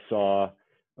problems that I saw,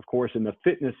 of course, in the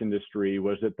fitness industry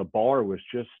was that the bar was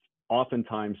just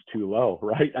oftentimes too low,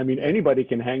 right? I mean, anybody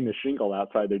can hang the shingle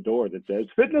outside their door that says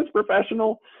fitness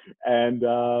professional. And,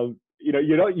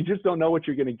 you just don't know what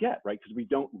you're going to get, right? Because we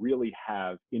don't really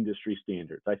have industry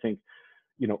standards. I think,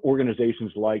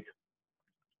 organizations like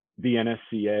the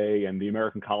NSCA and the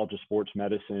American College of Sports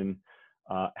Medicine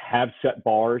have set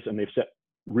bars, and they've set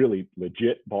really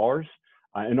legit bars,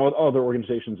 and other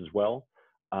organizations as well.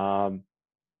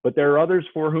 But there are others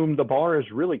for whom the bar is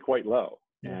really quite low,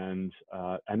 and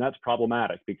that's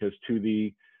problematic, because to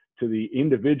the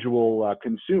individual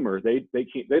consumer, they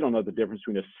don't know the difference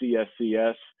between a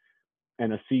CSCS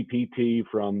and a CPT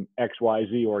from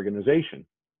XYZ organization.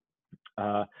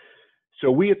 So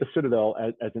we at the Citadel,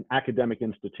 as an academic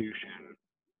institution,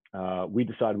 we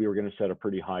decided we were going to set a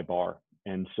pretty high bar.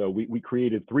 And so we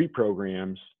created 3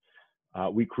 programs.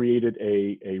 We created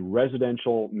a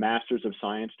residential Masters of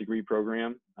Science degree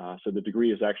program. So the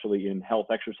degree is actually in health,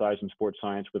 exercise, and sports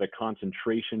science with a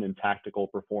concentration in tactical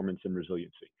performance and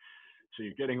resiliency. So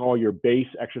you're getting all your base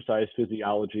exercise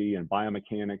physiology and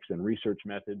biomechanics and research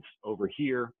methods over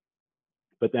here.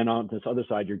 But then on this other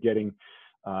side, you're getting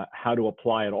how to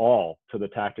apply it all to the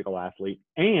tactical athlete.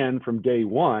 And from day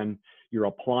one, you're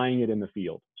applying it in the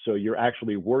field. So you're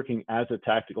actually working as a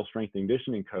tactical strength and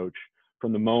conditioning coach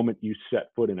from the moment you set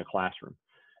foot in a classroom.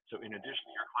 So in addition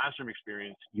to your classroom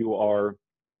experience, you are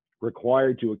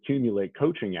required to accumulate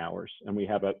coaching hours. And we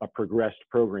have a progressed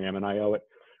program, and I owe it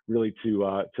really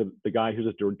to the guy who's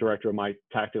the director of my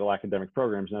tactical academic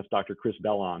programs, and that's Dr. Chris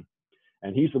Bellon.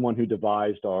 And he's the one who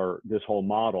devised this whole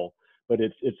model. But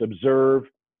it's observe,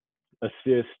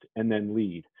 assist, and then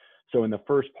lead. So in the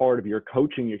first part of your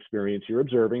coaching experience, you're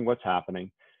observing what's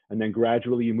happening, and then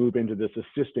gradually you move into this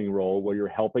assisting role where you're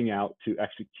helping out to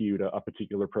execute a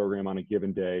particular program on a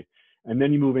given day. And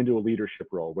then you move into a leadership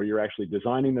role where you're actually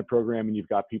designing the program and you've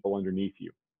got people underneath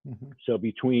you. So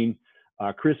between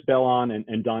Chris Bellon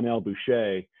and Donnell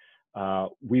Boucher,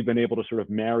 we've been able to sort of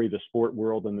marry the sport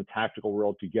world and the tactical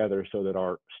world together so that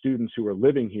our students who are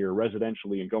living here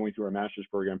residentially and going through our master's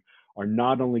program are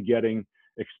not only getting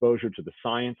exposure to the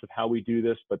science of how we do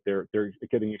this, but they're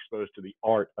getting exposed to the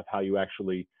art of how you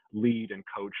actually lead and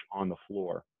coach on the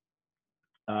floor.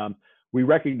 We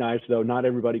recognize, though, not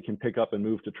everybody can pick up and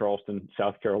move to Charleston,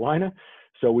 South Carolina.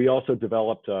 So we also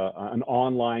developed an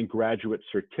online graduate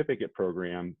certificate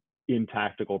program in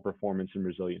tactical performance and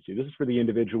resiliency. This is for the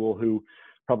individual who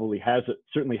probably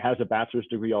certainly has a bachelor's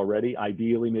degree already,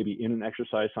 ideally maybe in an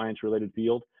exercise science related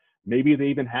field. Maybe they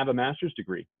even have a master's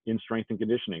degree in strength and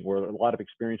conditioning, or a lot of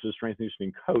experience as a strength and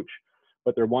conditioning coach,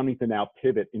 but they're wanting to now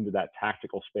pivot into that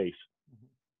tactical space.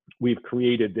 We've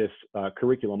created this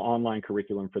online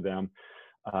curriculum for them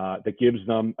that gives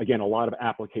them, again, a lot of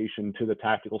application to the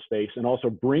tactical space, and also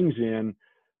brings in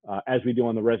as we do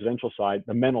on the residential side,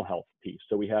 the mental health piece.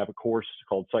 So we have a course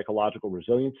called Psychological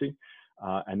Resiliency,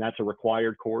 and that's a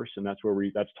required course, and that's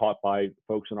taught by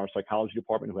folks in our psychology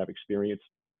department who have experience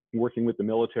working with the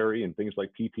military and things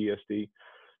like PTSD.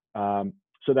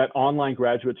 So that online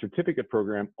graduate certificate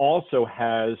program also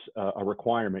has a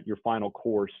requirement. Your final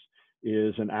course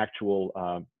is an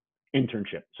actual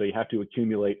internship. So you have to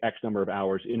accumulate X number of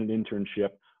hours in an internship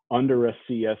under a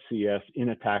CSCS in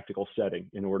a tactical setting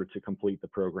in order to complete the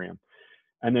program.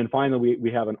 And then finally,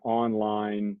 we have an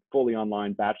fully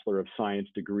online Bachelor of Science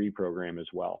degree program as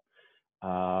well.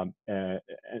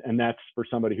 And that's for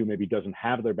somebody who maybe doesn't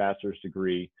have their bachelor's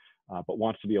degree, but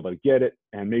wants to be able to get it.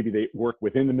 And maybe they work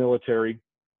within the military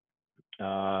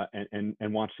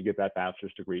and wants to get that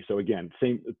bachelor's degree. So again,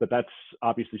 but that's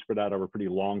obviously spread out over a pretty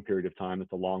long period of time.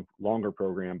 It's a longer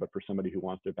program, but for somebody who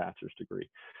wants their bachelor's degree.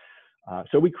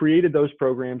 So we created those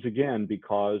programs again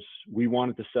because we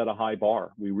wanted to set a high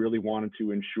bar. We really wanted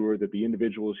to ensure that the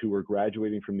individuals who were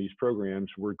graduating from these programs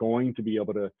were going to be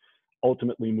able to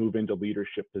ultimately move into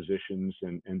leadership positions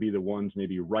and be the ones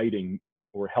maybe writing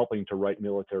or helping to write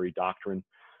military doctrine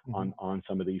on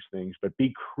some of these things, but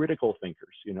be critical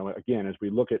thinkers. You know, again, as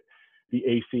we look at the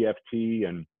ACFT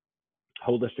and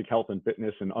holistic health and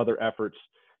fitness and other efforts,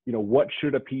 you know, what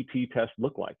should a PT test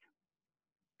look like?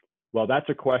 Well, that's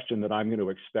a question that I'm going to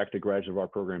expect a graduate of our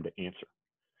program to answer.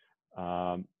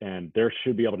 And they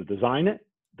should be able to design it,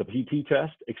 the PT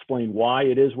test, explain why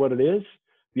it is what it is,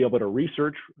 be able to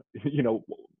research, you know,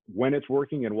 when it's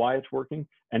working and why it's working,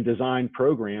 and design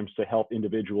programs to help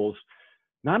individuals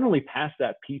not only pass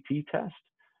that PT test,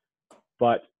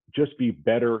 but just be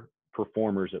better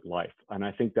performers at life. And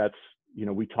I think that's, you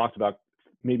know, we talked about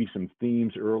maybe some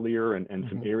themes earlier and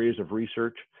some areas of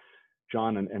research,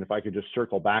 John, and if I could just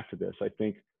circle back to this, I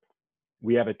think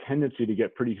we have a tendency to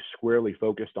get pretty squarely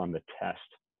focused on the test.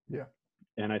 Yeah.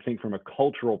 And I think from a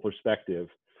cultural perspective,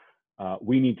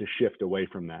 we need to shift away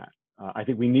from that. I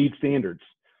think we need standards.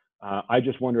 I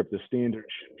just wonder if the standards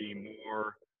should be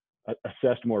more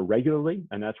assessed more regularly,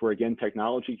 and that's where again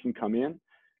technology can come in.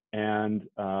 And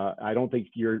I don't think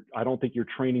you're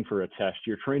training for a test.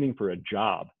 You're training for a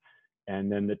job, and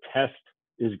then the tests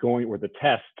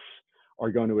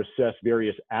are going to assess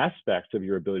various aspects of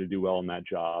your ability to do well in that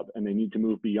job, and they need to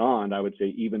move beyond, I would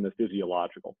say, even the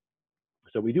physiological.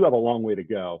 So we do have a long way to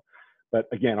go. But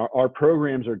again, our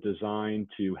programs are designed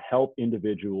to help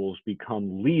individuals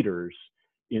become leaders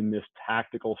in this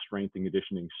tactical strength and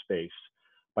conditioning space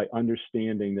by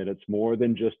understanding that it's more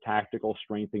than just tactical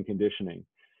strength and conditioning.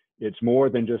 It's more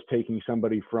than just taking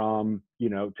somebody from, you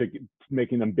know, to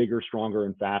making them bigger, stronger,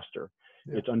 and faster.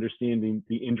 Yeah. It's understanding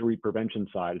the injury prevention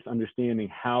side. It's understanding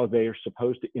how they are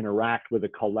supposed to interact with a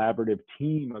collaborative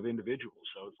team of individuals.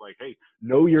 So it's like, hey,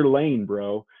 know your lane,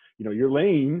 bro. You know, your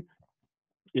lane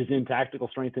is in tactical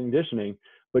strength and conditioning,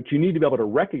 but you need to be able to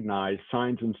recognize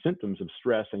signs and symptoms of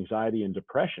stress, anxiety, and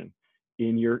depression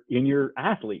in your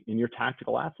athlete, in your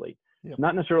tactical athlete. Yep. It's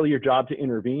not necessarily your job to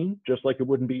intervene, just like it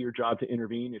wouldn't be your job to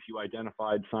intervene if you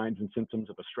identified signs and symptoms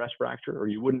of a stress fracture, or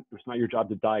it's not your job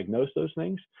to diagnose those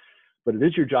things, but it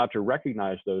is your job to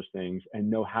recognize those things and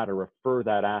know how to refer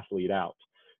that athlete out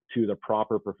to the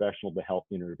proper professional to help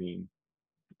intervene.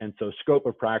 And so scope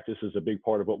of practice is a big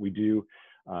part of what we do.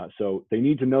 So they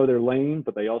need to know their lane,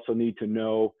 but they also need to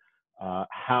know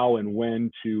how and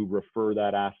when to refer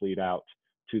that athlete out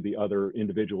to the other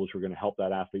individuals who are going to help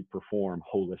that athlete perform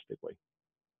holistically.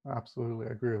 Absolutely, I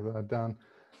agree with that, Dan.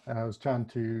 I was chatting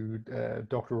to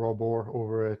Dr. Rob Orr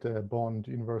over at Bond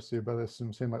University about this,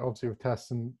 and saying, like, obviously with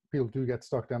tests, and people do get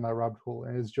stuck down that rabbit hole,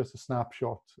 and it's just a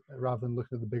snapshot rather than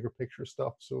looking at the bigger picture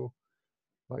stuff. So,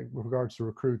 like with regards to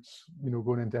recruits, you know,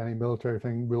 going into any military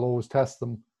thing, we'll always test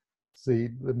them, see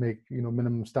they make, you know,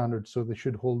 minimum standards, so they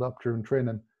should hold up during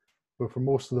training. But for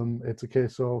most of them, it's a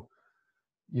case of,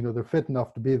 you know, they're fit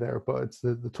enough to be there, but it's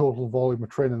the total volume of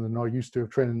training they're not used to, of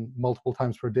training multiple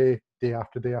times per day, day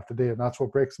after day after day, and that's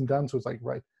what breaks them down. So it's like,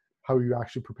 right, how are you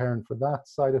actually preparing for that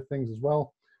side of things as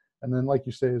well? And then, like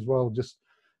you say as well, just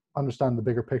understand the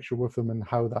bigger picture with them and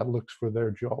how that looks for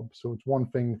their job. So it's one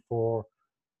thing for,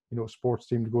 you know, a sports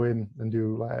team to go in and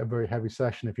do like a very heavy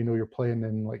session if you know you're playing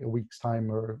in like a week's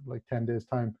time or like 10 days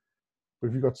time. But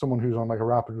if you've got someone who's on like a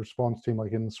rapid response team,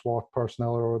 like in the SWAT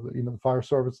personnel or the, you know, the fire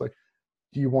service, like,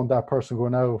 do you want that person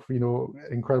going out, you know,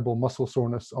 incredible muscle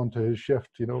soreness onto his shift?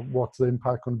 You know, what's the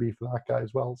impact going to be for that guy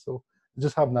as well? So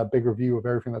just having that bigger view of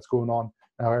everything that's going on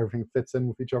and how everything fits in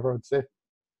with each other, I'd say.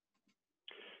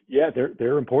 Yeah,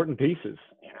 they're important pieces,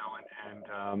 you know,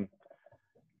 and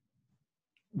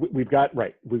we've got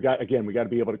to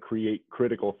be able to create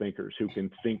critical thinkers who can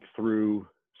think through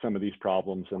some of these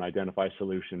problems and identify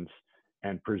solutions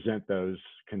and present those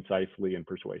concisely and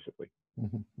persuasively.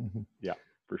 Mm-hmm, mm-hmm. Yeah,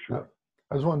 for sure.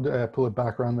 I just wanted to pull it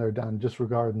back around there, Dan, just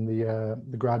regarding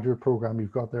the graduate program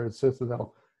you've got there at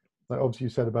Citadel. Like obviously you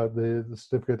said about the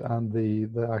certificate and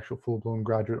the actual full-blown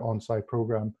graduate on-site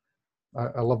program.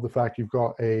 I love the fact you've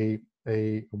got a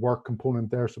work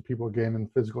component there, so people are gaining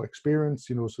physical experience,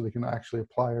 you know, so they can actually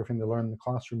apply everything they learn in the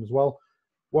classroom as well.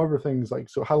 What other things, like,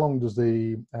 so how long does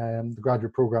the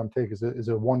graduate program take? Is it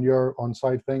a 1 year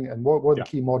on-site thing? And what are the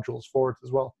key modules for it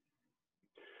as well?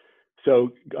 So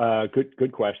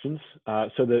good questions.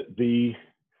 So the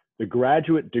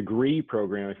graduate degree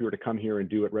program, if you were to come here and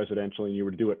do it residentially and you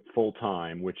were to do it full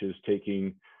time, which is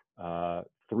taking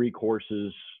 3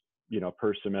 courses, you know,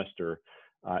 per semester,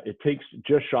 it takes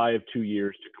just shy of 2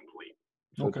 years to complete.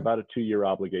 So it's about a 2-year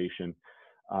obligation.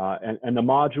 And the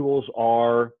modules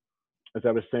are, as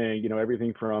I was saying, you know,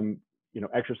 everything from, you know,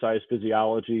 exercise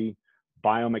physiology,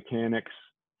 biomechanics,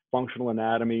 functional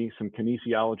anatomy, some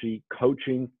kinesiology,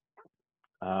 coaching,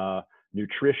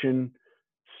 nutrition,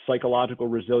 psychological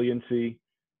resiliency,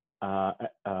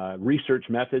 research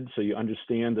methods, so you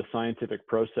understand the scientific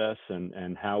process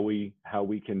and how we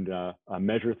can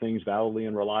measure things validly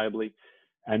and reliably,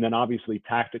 and then obviously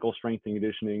tactical strength and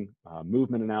conditioning,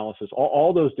 movement analysis.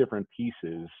 All those different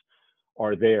pieces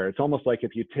are there. It's almost like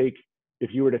if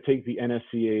you were to take the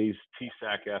NSCA's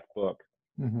TSAC-F book.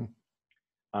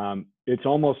 Mm-hmm. It's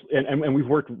almost, and we've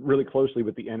worked really closely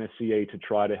with the NSCA to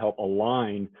try to help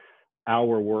align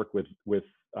our work with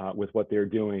what they're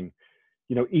doing.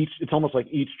 You know, it's almost like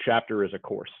each chapter is a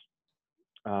course.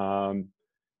 And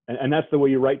that's the way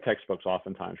you write textbooks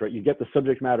oftentimes, right? You get the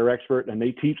subject matter expert and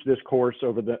they teach this course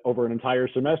over an entire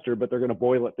semester, but they're going to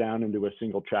boil it down into a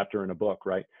single chapter in a book,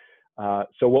 right?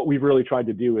 So what we've really tried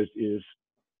to do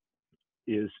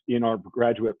is in our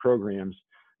graduate programs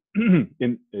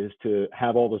is to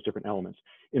have all those different elements.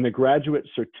 In the graduate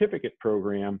certificate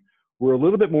program, we're a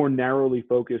little bit more narrowly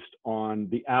focused on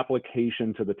the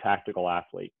application to the tactical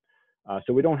athlete.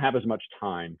 So we don't have as much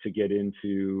time to get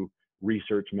into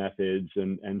research methods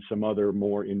and some other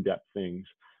more in-depth things.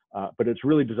 But it's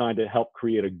really designed to help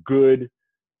create a good,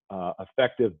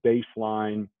 effective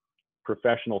baseline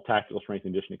professional tactical strength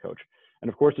and conditioning coach. And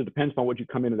of course, it depends on what you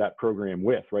come into that program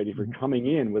with, right? If you're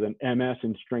coming in with an MS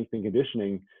in strength and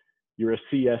conditioning, you're a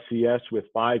CSCS with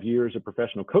 5 years of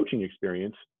professional coaching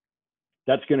experience,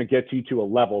 that's going to get you to a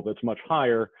level that's much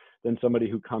higher than somebody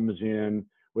who comes in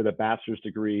with a bachelor's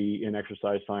degree in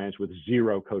exercise science with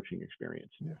 0 coaching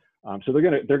experience. Yeah. So they're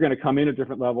going to come in at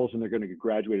different levels and they're going to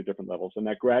graduate at different levels. And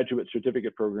that graduate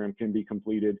certificate program can be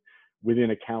completed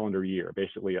within a calendar year,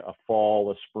 basically a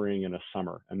fall, a spring, and a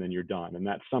summer, and then you're done. And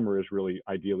that summer is really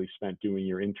ideally spent doing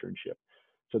your internship.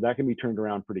 So that can be turned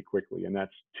around pretty quickly. And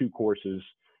that's 2 courses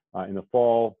in the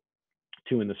fall,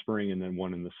 2 in the spring, and then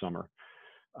 1 in the summer.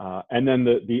 And then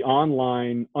the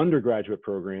online undergraduate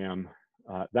program,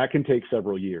 that can take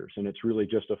several years. And it's really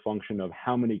just a function of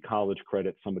how many college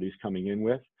credits somebody's coming in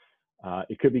with.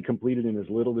 It could be completed in as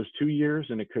little as 2 years,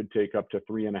 and it could take up to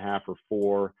 3.5 or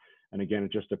 4. And again,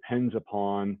 it just depends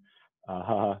upon,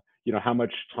 you know, how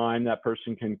much time that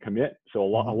person can commit. So a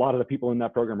lot of the people in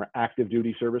that program are active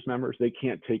duty service members. They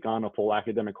can't take on a full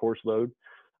academic course load.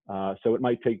 So it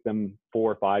might take them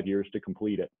 4 or 5 years to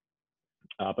complete it.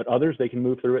 But others, they can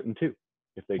move through it in 2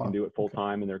 if they can do it full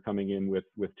time and they're coming in with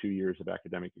 2 years of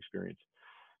academic experience.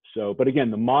 So, but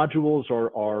again, the modules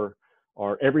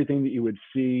are everything that you would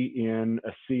see in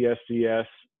a CSCS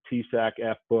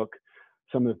TSAC-F book.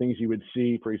 Some of the things you would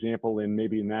see, for example, in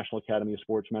maybe the National Academy of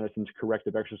Sports Medicine's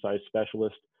corrective exercise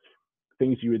specialist,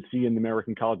 things you would see in the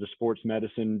American College of Sports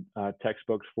Medicine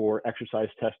textbooks for exercise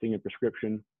testing and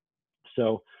prescription.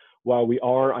 So while we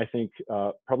are, I think,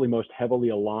 probably most heavily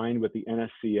aligned with the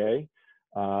NSCA,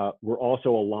 we're also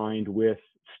aligned with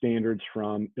standards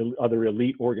from other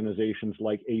elite organizations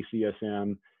like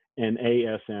ACSM and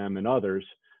ASM and others,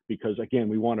 because again,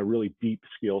 we want a really deep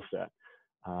skill set.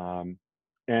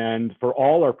 And for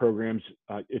all our programs,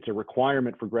 it's a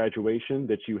requirement for graduation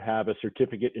that you have a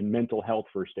certificate in mental health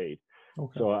first aid.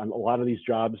 Okay. So a lot of these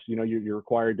jobs, you know, you're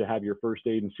required to have your first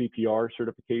aid and CPR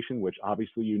certification, which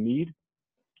obviously you need.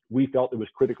 We felt it was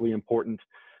critically important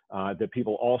that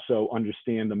people also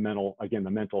understand the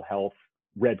mental health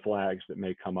red flags that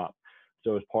may come up.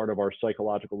 So as part of our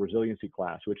psychological resiliency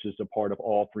class, which is a part of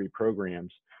all 3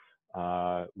 programs,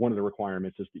 one of the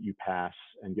requirements is that you pass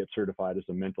and get certified as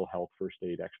a mental health first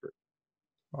aid expert.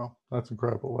 Wow, that's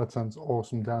incredible. That sounds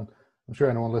awesome, Dan. I'm sure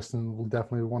anyone listening will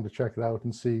definitely want to check it out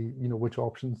and see, you know, which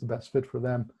option is the best fit for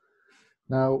them.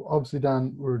 Now, obviously,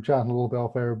 Dan, we were chatting a little bit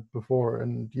off air before,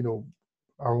 and, you know,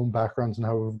 our own backgrounds and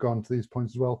how we've gone to these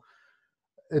points as well.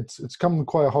 it's become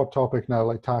quite a hot topic now,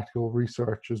 like tactical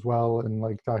research as well, and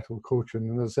like tactical coaching.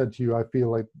 And as I said to you, I feel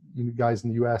like you guys in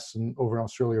the US and over in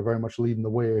Australia are very much leading the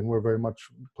way, and we're very much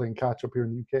playing catch up here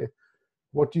in the UK.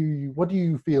 What do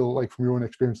you feel like from your own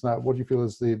experience in that? What do you feel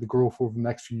is the growth over the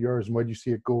next few years, and where do you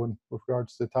see it going with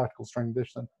regards to tactical strength and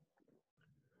conditioning?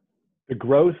 The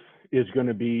growth is going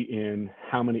to be in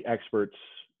how many experts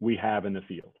we have in the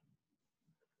field.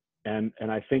 And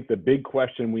I think the big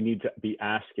question we need to be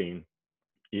asking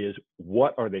is,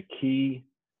 what are the key,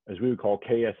 as we would call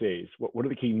KSAs, what are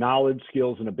the key knowledge,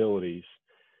 skills, and abilities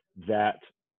that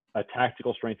a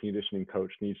tactical strength and conditioning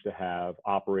coach needs to have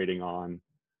operating on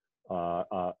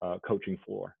a coaching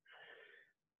floor?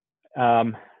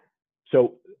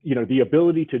 So, you know, the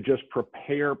ability to just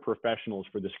prepare professionals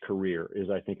for this career is,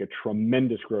 I think, a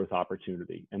tremendous growth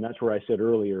opportunity. And that's where I said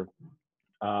earlier,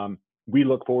 we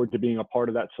look forward to being a part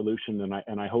of that solution,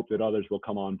 and I hope that others will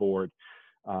come on board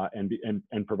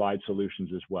and provide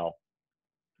solutions as well.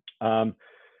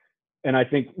 And I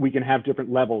think we can have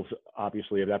different levels,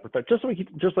 obviously, of that perfection,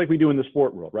 just like we do in the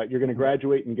sport world, right? You're going to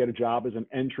graduate and get a job as an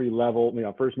entry level. You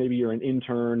know, first maybe you're an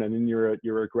intern, and then you're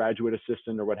a graduate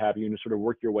assistant or what have you, and sort of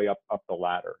work your way up the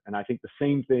ladder. And I think the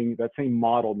same thing, that same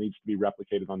model needs to be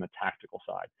replicated on the tactical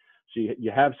side. So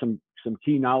you have some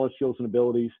key knowledge, skills, and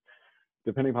abilities.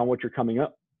 Depending upon what you're coming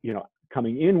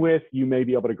in with, you may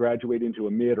be able to graduate into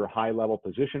a mid or high level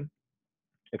position.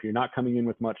 If you're not coming in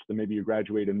with much, then maybe you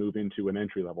graduate and move into an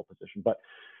entry level position. But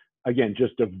again,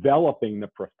 just developing the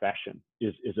profession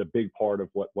is a big part of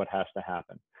what has to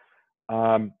happen.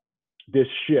 This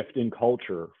shift in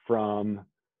culture from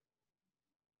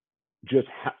just,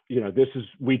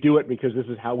 we do it because this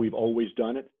is how we've always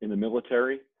done it in the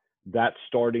military. That's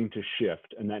starting to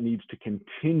shift, and that needs to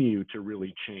continue to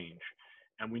really change.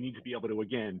 And we need to be able to,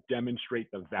 again,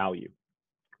 demonstrate the value,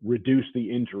 reduce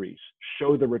the injuries,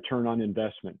 show the return on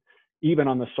investment, even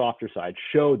on the softer side,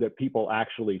 show that people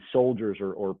actually, soldiers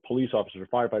or police officers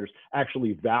or firefighters,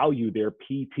 actually value their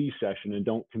PT session and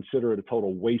don't consider it a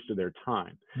total waste of their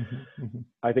time. Mm-hmm, mm-hmm.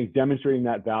 I think demonstrating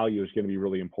that value is going to be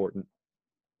really important.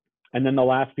 And then the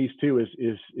last piece too is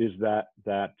that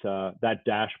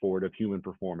dashboard of human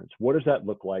performance. What does that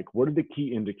look like? What are the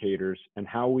key indicators, and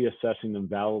how are we assessing them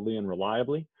validly and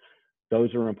reliably?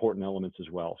 Those are important elements as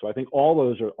well. So I think all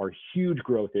those are huge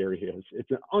growth areas.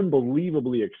 It's an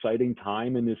unbelievably exciting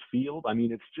time in this field. I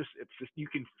mean, it's just you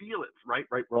can feel it, right?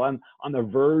 We're on the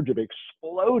verge of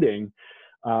exploding,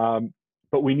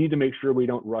 but we need to make sure we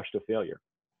don't rush to failure.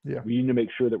 Yeah. We need to make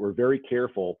sure that we're very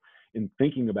careful in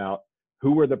thinking about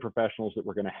who are the professionals that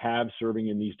we're going to have serving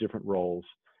in these different roles.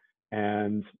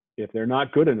 And if they're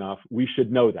not good enough, we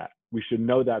should know that. We should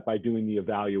know that by doing the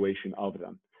evaluation of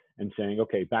them and saying,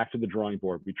 okay, back to the drawing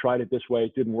board. We tried it this way.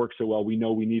 It didn't work so well. We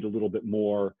know we need a little bit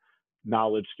more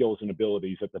knowledge, skills, and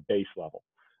abilities at the base level.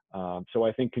 So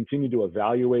I think continue to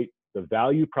evaluate the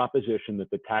value proposition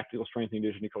that the tactical strength and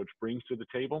conditioning coach brings to the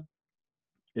table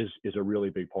is a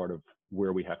really big part of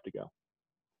where we have to go.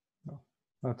 Oh,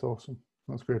 that's awesome.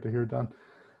 That's great to hear, Dan.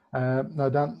 Now,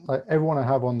 Dan, like everyone I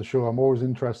have on the show, I'm always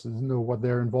interested to know what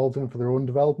they're involved in for their own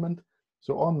development.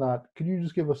 So on that, could you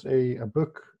just give us a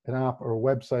book, an app, or a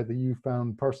website that you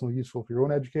found personally useful for your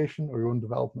own education or your own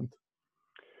development?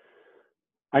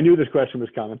 I knew this question was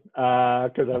coming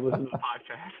because I listened to the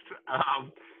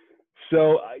podcast.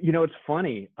 So, you know, it's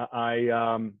funny.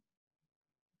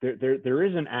 There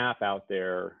is an app out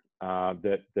there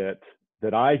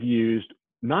that I've used,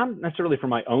 not necessarily for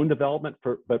my own development,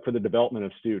 but for the development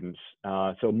of students.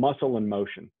 So Muscle in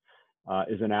Motion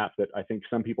is an app that I think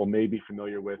some people may be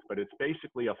familiar with, but it's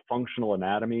basically a functional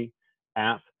anatomy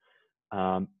app.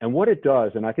 And what it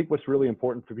does, and I think what's really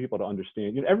important for people to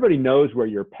understand, you know, everybody knows where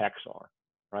your pecs are,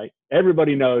 right?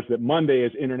 Everybody knows that Monday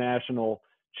is International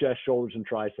Chest, Shoulders, and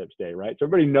Triceps Day, right? So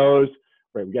everybody knows,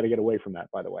 right, we got to get away from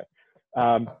that, by the way.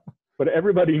 But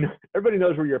everybody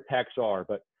knows where your pecs are,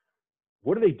 but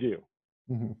what do?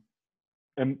 Mm-hmm.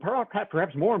 And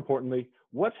perhaps more importantly,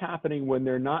 what's happening when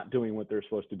they're not doing what they're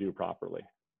supposed to do properly?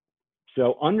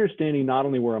 So understanding not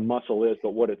only where a muscle is,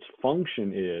 but what its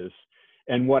function is,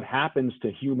 and what happens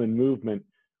to human movement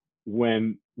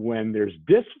when there's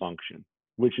dysfunction,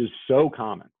 which is so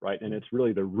common, right? And it's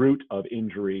really the root of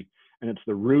injury, and it's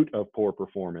the root of poor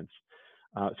performance.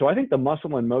 So I think the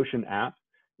Muscle in Motion app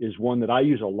is one that I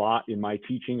use a lot in my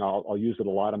teaching. I'll use it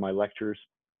a lot in my lectures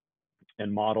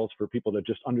and models for people to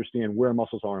just understand where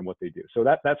muscles are and what they do. So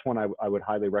that's one I would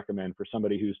highly recommend for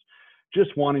somebody who's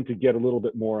just wanting to get a little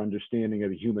bit more understanding of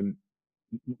the human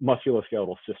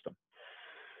musculoskeletal system.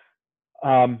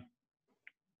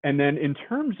 And then in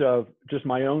terms of just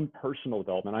my own personal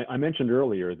development, I mentioned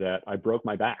earlier that I broke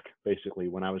my back basically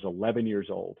when I was 11 years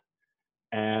old.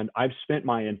 And I've spent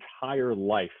my entire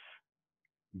life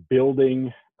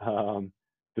building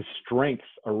the strength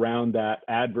around that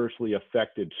adversely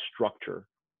affected structure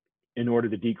in order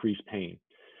to decrease pain.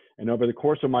 And over the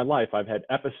course of my life, I've had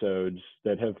episodes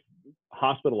that have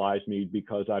hospitalized me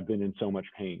because I've been in so much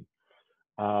pain.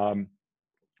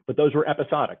 But those were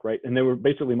episodic, right? And they were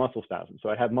basically muscle spasms. So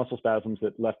I had muscle spasms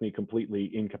that left me completely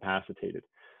incapacitated.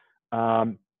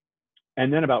 And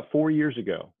then about 4 years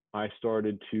ago, I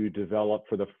started to develop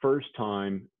for the first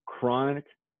time chronic,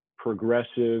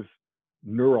 progressive,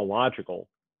 neurological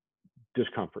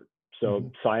discomfort.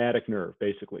 So sciatic nerve,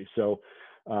 basically. So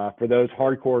for those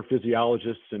hardcore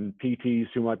physiologists and PTs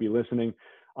who might be listening,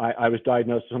 I was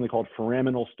diagnosed with something called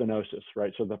foraminal stenosis,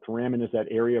 right? So the foramen is that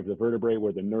area of the vertebrae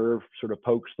where the nerve sort of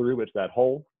pokes through. It's that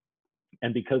hole.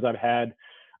 And because I've had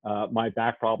my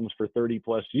back problems for 30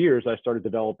 plus years, I started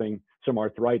developing some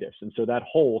arthritis. And so that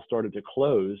hole started to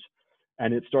close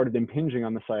and it started impinging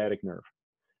on the sciatic nerve.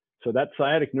 So that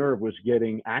sciatic nerve was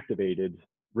getting activated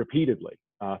repeatedly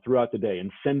throughout the day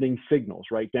and sending signals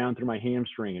right down through my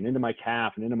hamstring and into my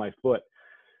calf and into my foot.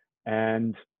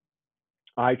 And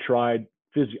I tried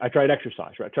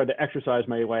exercise, right? I tried to exercise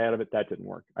my way out of it. That didn't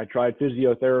work. I tried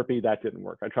physiotherapy. That didn't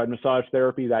work. I tried massage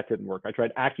therapy. That didn't work. I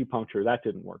tried acupuncture. That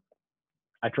didn't work.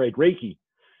 I tried Reiki,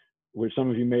 which some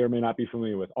of you may or may not be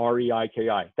familiar with,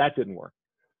 R-E-I-K-I. That didn't work.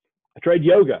 I tried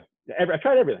yoga. I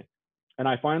tried everything. And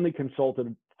I finally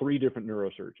consulted 3 different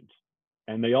neurosurgeons.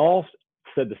 And they all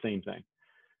said the same thing.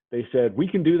 They said, we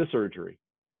can do the surgery.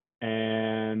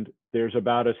 And there's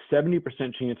about a 70%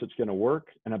 chance it's going to work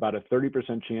and about a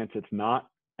 30% chance it's not,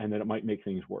 and that it might make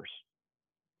things worse.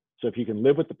 So if you can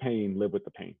live with the pain, live with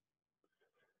the pain.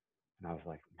 And I was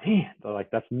like, man, they're like,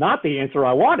 that's not the answer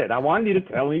I wanted. I wanted you to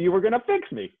tell me you were going to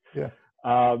fix me. Yeah.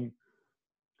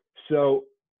 So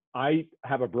I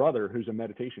have a brother who's a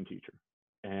meditation teacher,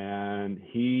 and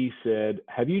he said,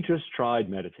 have you just tried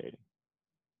meditating?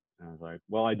 And I was like,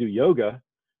 well, I do yoga.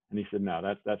 And he said, no,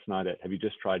 that's not it. Have you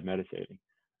just tried meditating?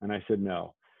 And I said,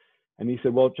 no. And he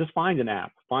said, well, just find an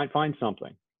app, find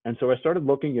something. And so I started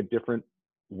looking at different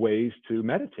ways to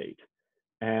meditate.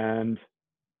 And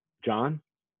John,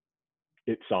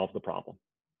 it solved the problem.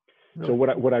 Really? So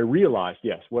what I realized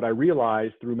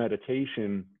through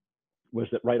meditation was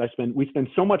that, right, we spend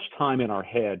so much time in our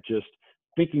head just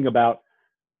thinking about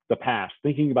the past,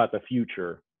 thinking about the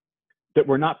future, that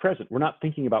we're not present. We're not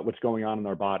thinking about what's going on in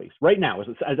our bodies. Right now,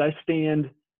 as I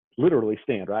literally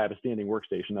stand, right? I have a standing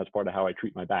workstation. That's part of how I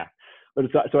treat my back. But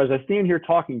so as I stand here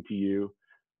talking to you,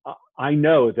 I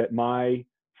know that my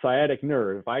sciatic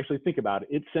nerve, if I actually think about it,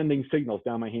 it's sending signals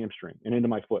down my hamstring and into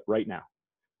my foot right now.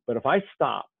 But if I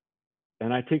stop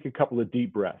and I take a couple of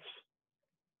deep breaths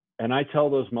and I tell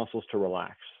those muscles to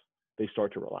relax, they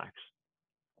start to relax.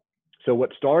 So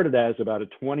what started as about a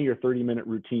 20 or 30-minute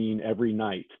routine every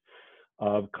night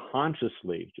of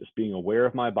consciously just being aware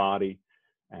of my body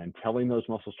and telling those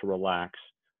muscles to relax,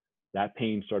 that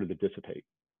pain started to dissipate.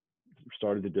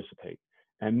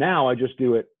 And now I just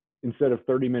do it, instead of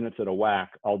 30 minutes at a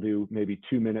whack, I'll do maybe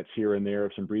 2 minutes here and there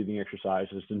of some breathing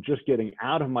exercises and just getting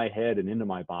out of my head and into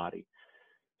my body.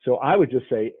 So I would just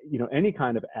say, any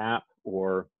kind of app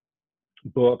or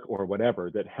book or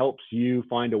whatever that helps you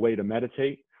find a way to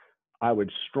meditate, I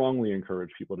would strongly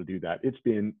encourage people to do that. It's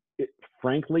been,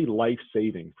 frankly,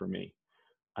 life-saving for me.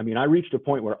 I mean, I reached a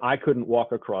point where I couldn't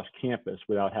walk across campus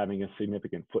without having a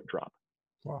significant foot drop.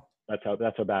 Wow. That's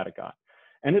how bad it got.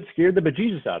 And it scared the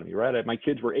bejesus out of me, right? My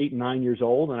kids were 8 and 9 years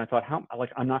old, and I thought,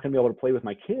 I'm not going to be able to play with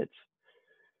my kids.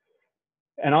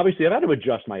 And obviously, I've had to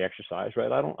adjust my exercise,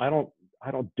 right? I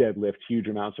don't deadlift huge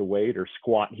amounts of weight or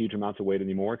squat huge amounts of weight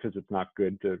anymore because it's not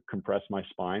good to compress my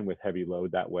spine with heavy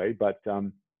load that way. But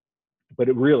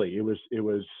it was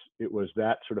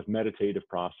that sort of meditative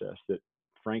process that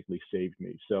frankly saved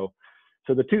me. So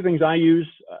the 2 things I use,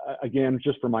 again,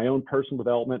 just for my own personal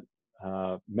development,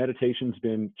 meditation's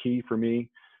been key for me.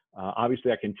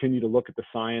 Obviously I continue to look at the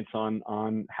science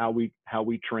on how we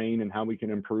train and how we can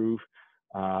improve.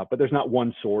 But there's not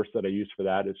one source that I use for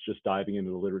that. It's just diving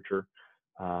into the literature.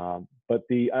 But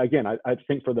I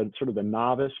think for the sort of the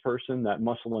novice person, that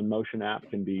Muscle in Motion app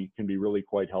can be really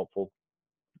quite helpful.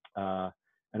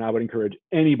 And I would encourage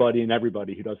anybody and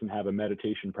everybody who doesn't have a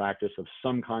meditation practice of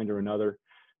some kind or another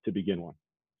to begin one,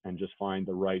 and just find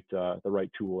the right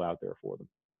tool out there for them.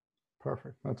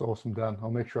 Perfect. That's awesome, Dan. I'll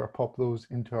make sure I pop those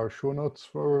into our show notes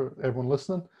for everyone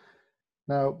listening.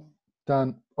 Now,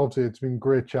 Dan, obviously it's been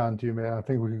great chatting to you, man. I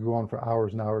think we could go on for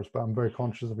hours and hours, but I'm very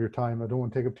conscious of your time. I don't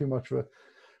want to take up too much of it.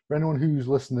 For anyone who's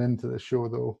listening to this show,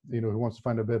 though, who wants to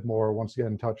find a bit more, wants to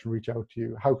get in touch and reach out to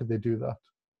you, how could they do that?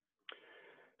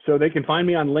 So they can find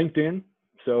me on LinkedIn.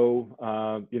 So,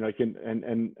 I can,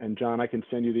 and John, I can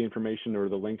send you the information or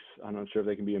the links. I'm not sure if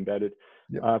they can be embedded.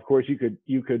 Yep. Of course, you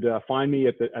could find me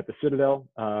at the Citadel.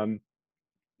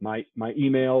 My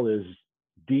email is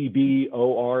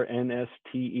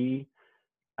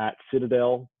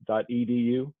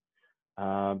dbornste@citadel.edu.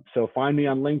 So find me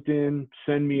on LinkedIn,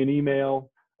 send me an email.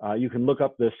 You can look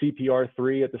up the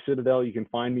CPR3 at the Citadel. You can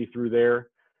find me through there.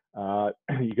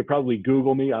 You could probably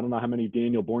Google me. I don't know how many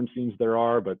Daniel Bornsteins there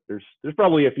are, but there's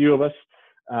probably a few of us.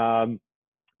 But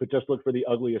just look for the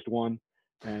ugliest one,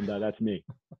 and that's me.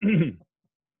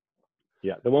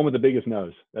 Yeah, the one with the biggest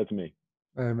nose. That's me.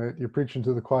 Hey, mate, you're preaching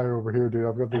to the choir over here, dude.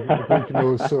 I've got the big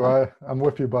nose, so I'm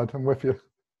with you, bud. I'm with you.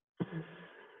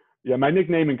 Yeah, my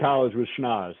nickname in college was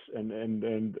Schnoz, and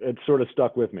it sort of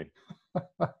stuck with me.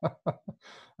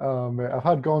 Mate, I've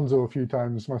had Gonzo a few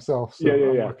times myself, so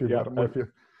I'm with you, bud. I'm with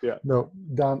you. Yeah. No,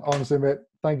 Dan, honestly, mate,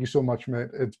 thank you so much,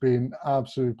 mate. It's been an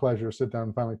absolute pleasure to sit down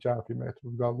and finally chat with you, mate.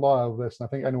 We've got a lot out of this, and I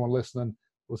think anyone listening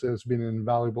will say it's been an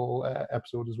invaluable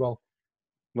episode as well.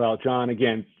 Well, John,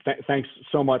 again, thanks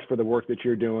so much for the work that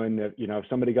you're doing. If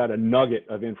somebody got a nugget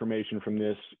of information from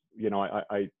this,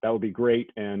 that would be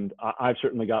great. And I've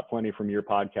certainly got plenty from your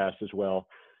podcast as well.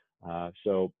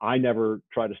 So I never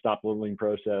try to stop the learning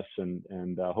process,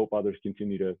 and hope others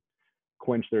continue to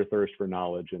quench their thirst for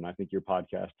knowledge. And I think your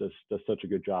podcast does such a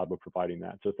good job of providing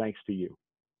that. So thanks to you.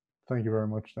 Thank you very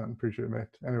much, Dan. Appreciate it, mate.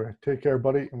 Anyway, take care,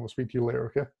 buddy, and we'll speak to you later,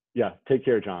 okay? Yeah, take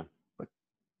care, John.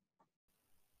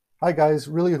 Hi guys,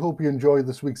 really hope you enjoyed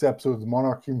this week's episode of the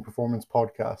Monarch Human Performance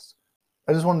Podcast.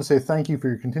 I just wanted to say thank you for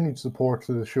your continued support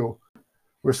to the show.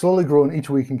 We're slowly growing each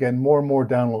week and getting more and more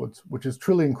downloads, which is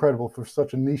truly incredible for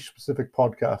such a niche-specific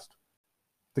podcast.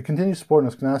 To continue supporting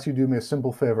us, can I ask you to do me a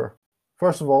simple favor?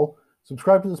 First of all,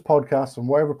 subscribe to this podcast on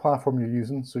whatever platform you're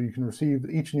using so you can receive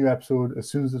each new episode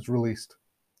as soon as it's released.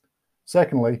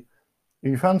 Secondly, if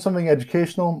you found something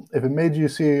educational, if it made you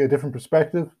see a different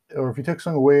perspective, or if you took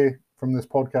something away from this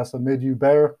podcast that made you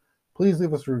better, please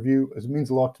leave us a review, as it means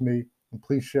a lot to me, and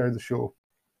please share the show.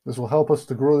 This will help us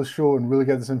to grow the show and really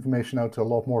get this information out to a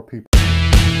lot more people.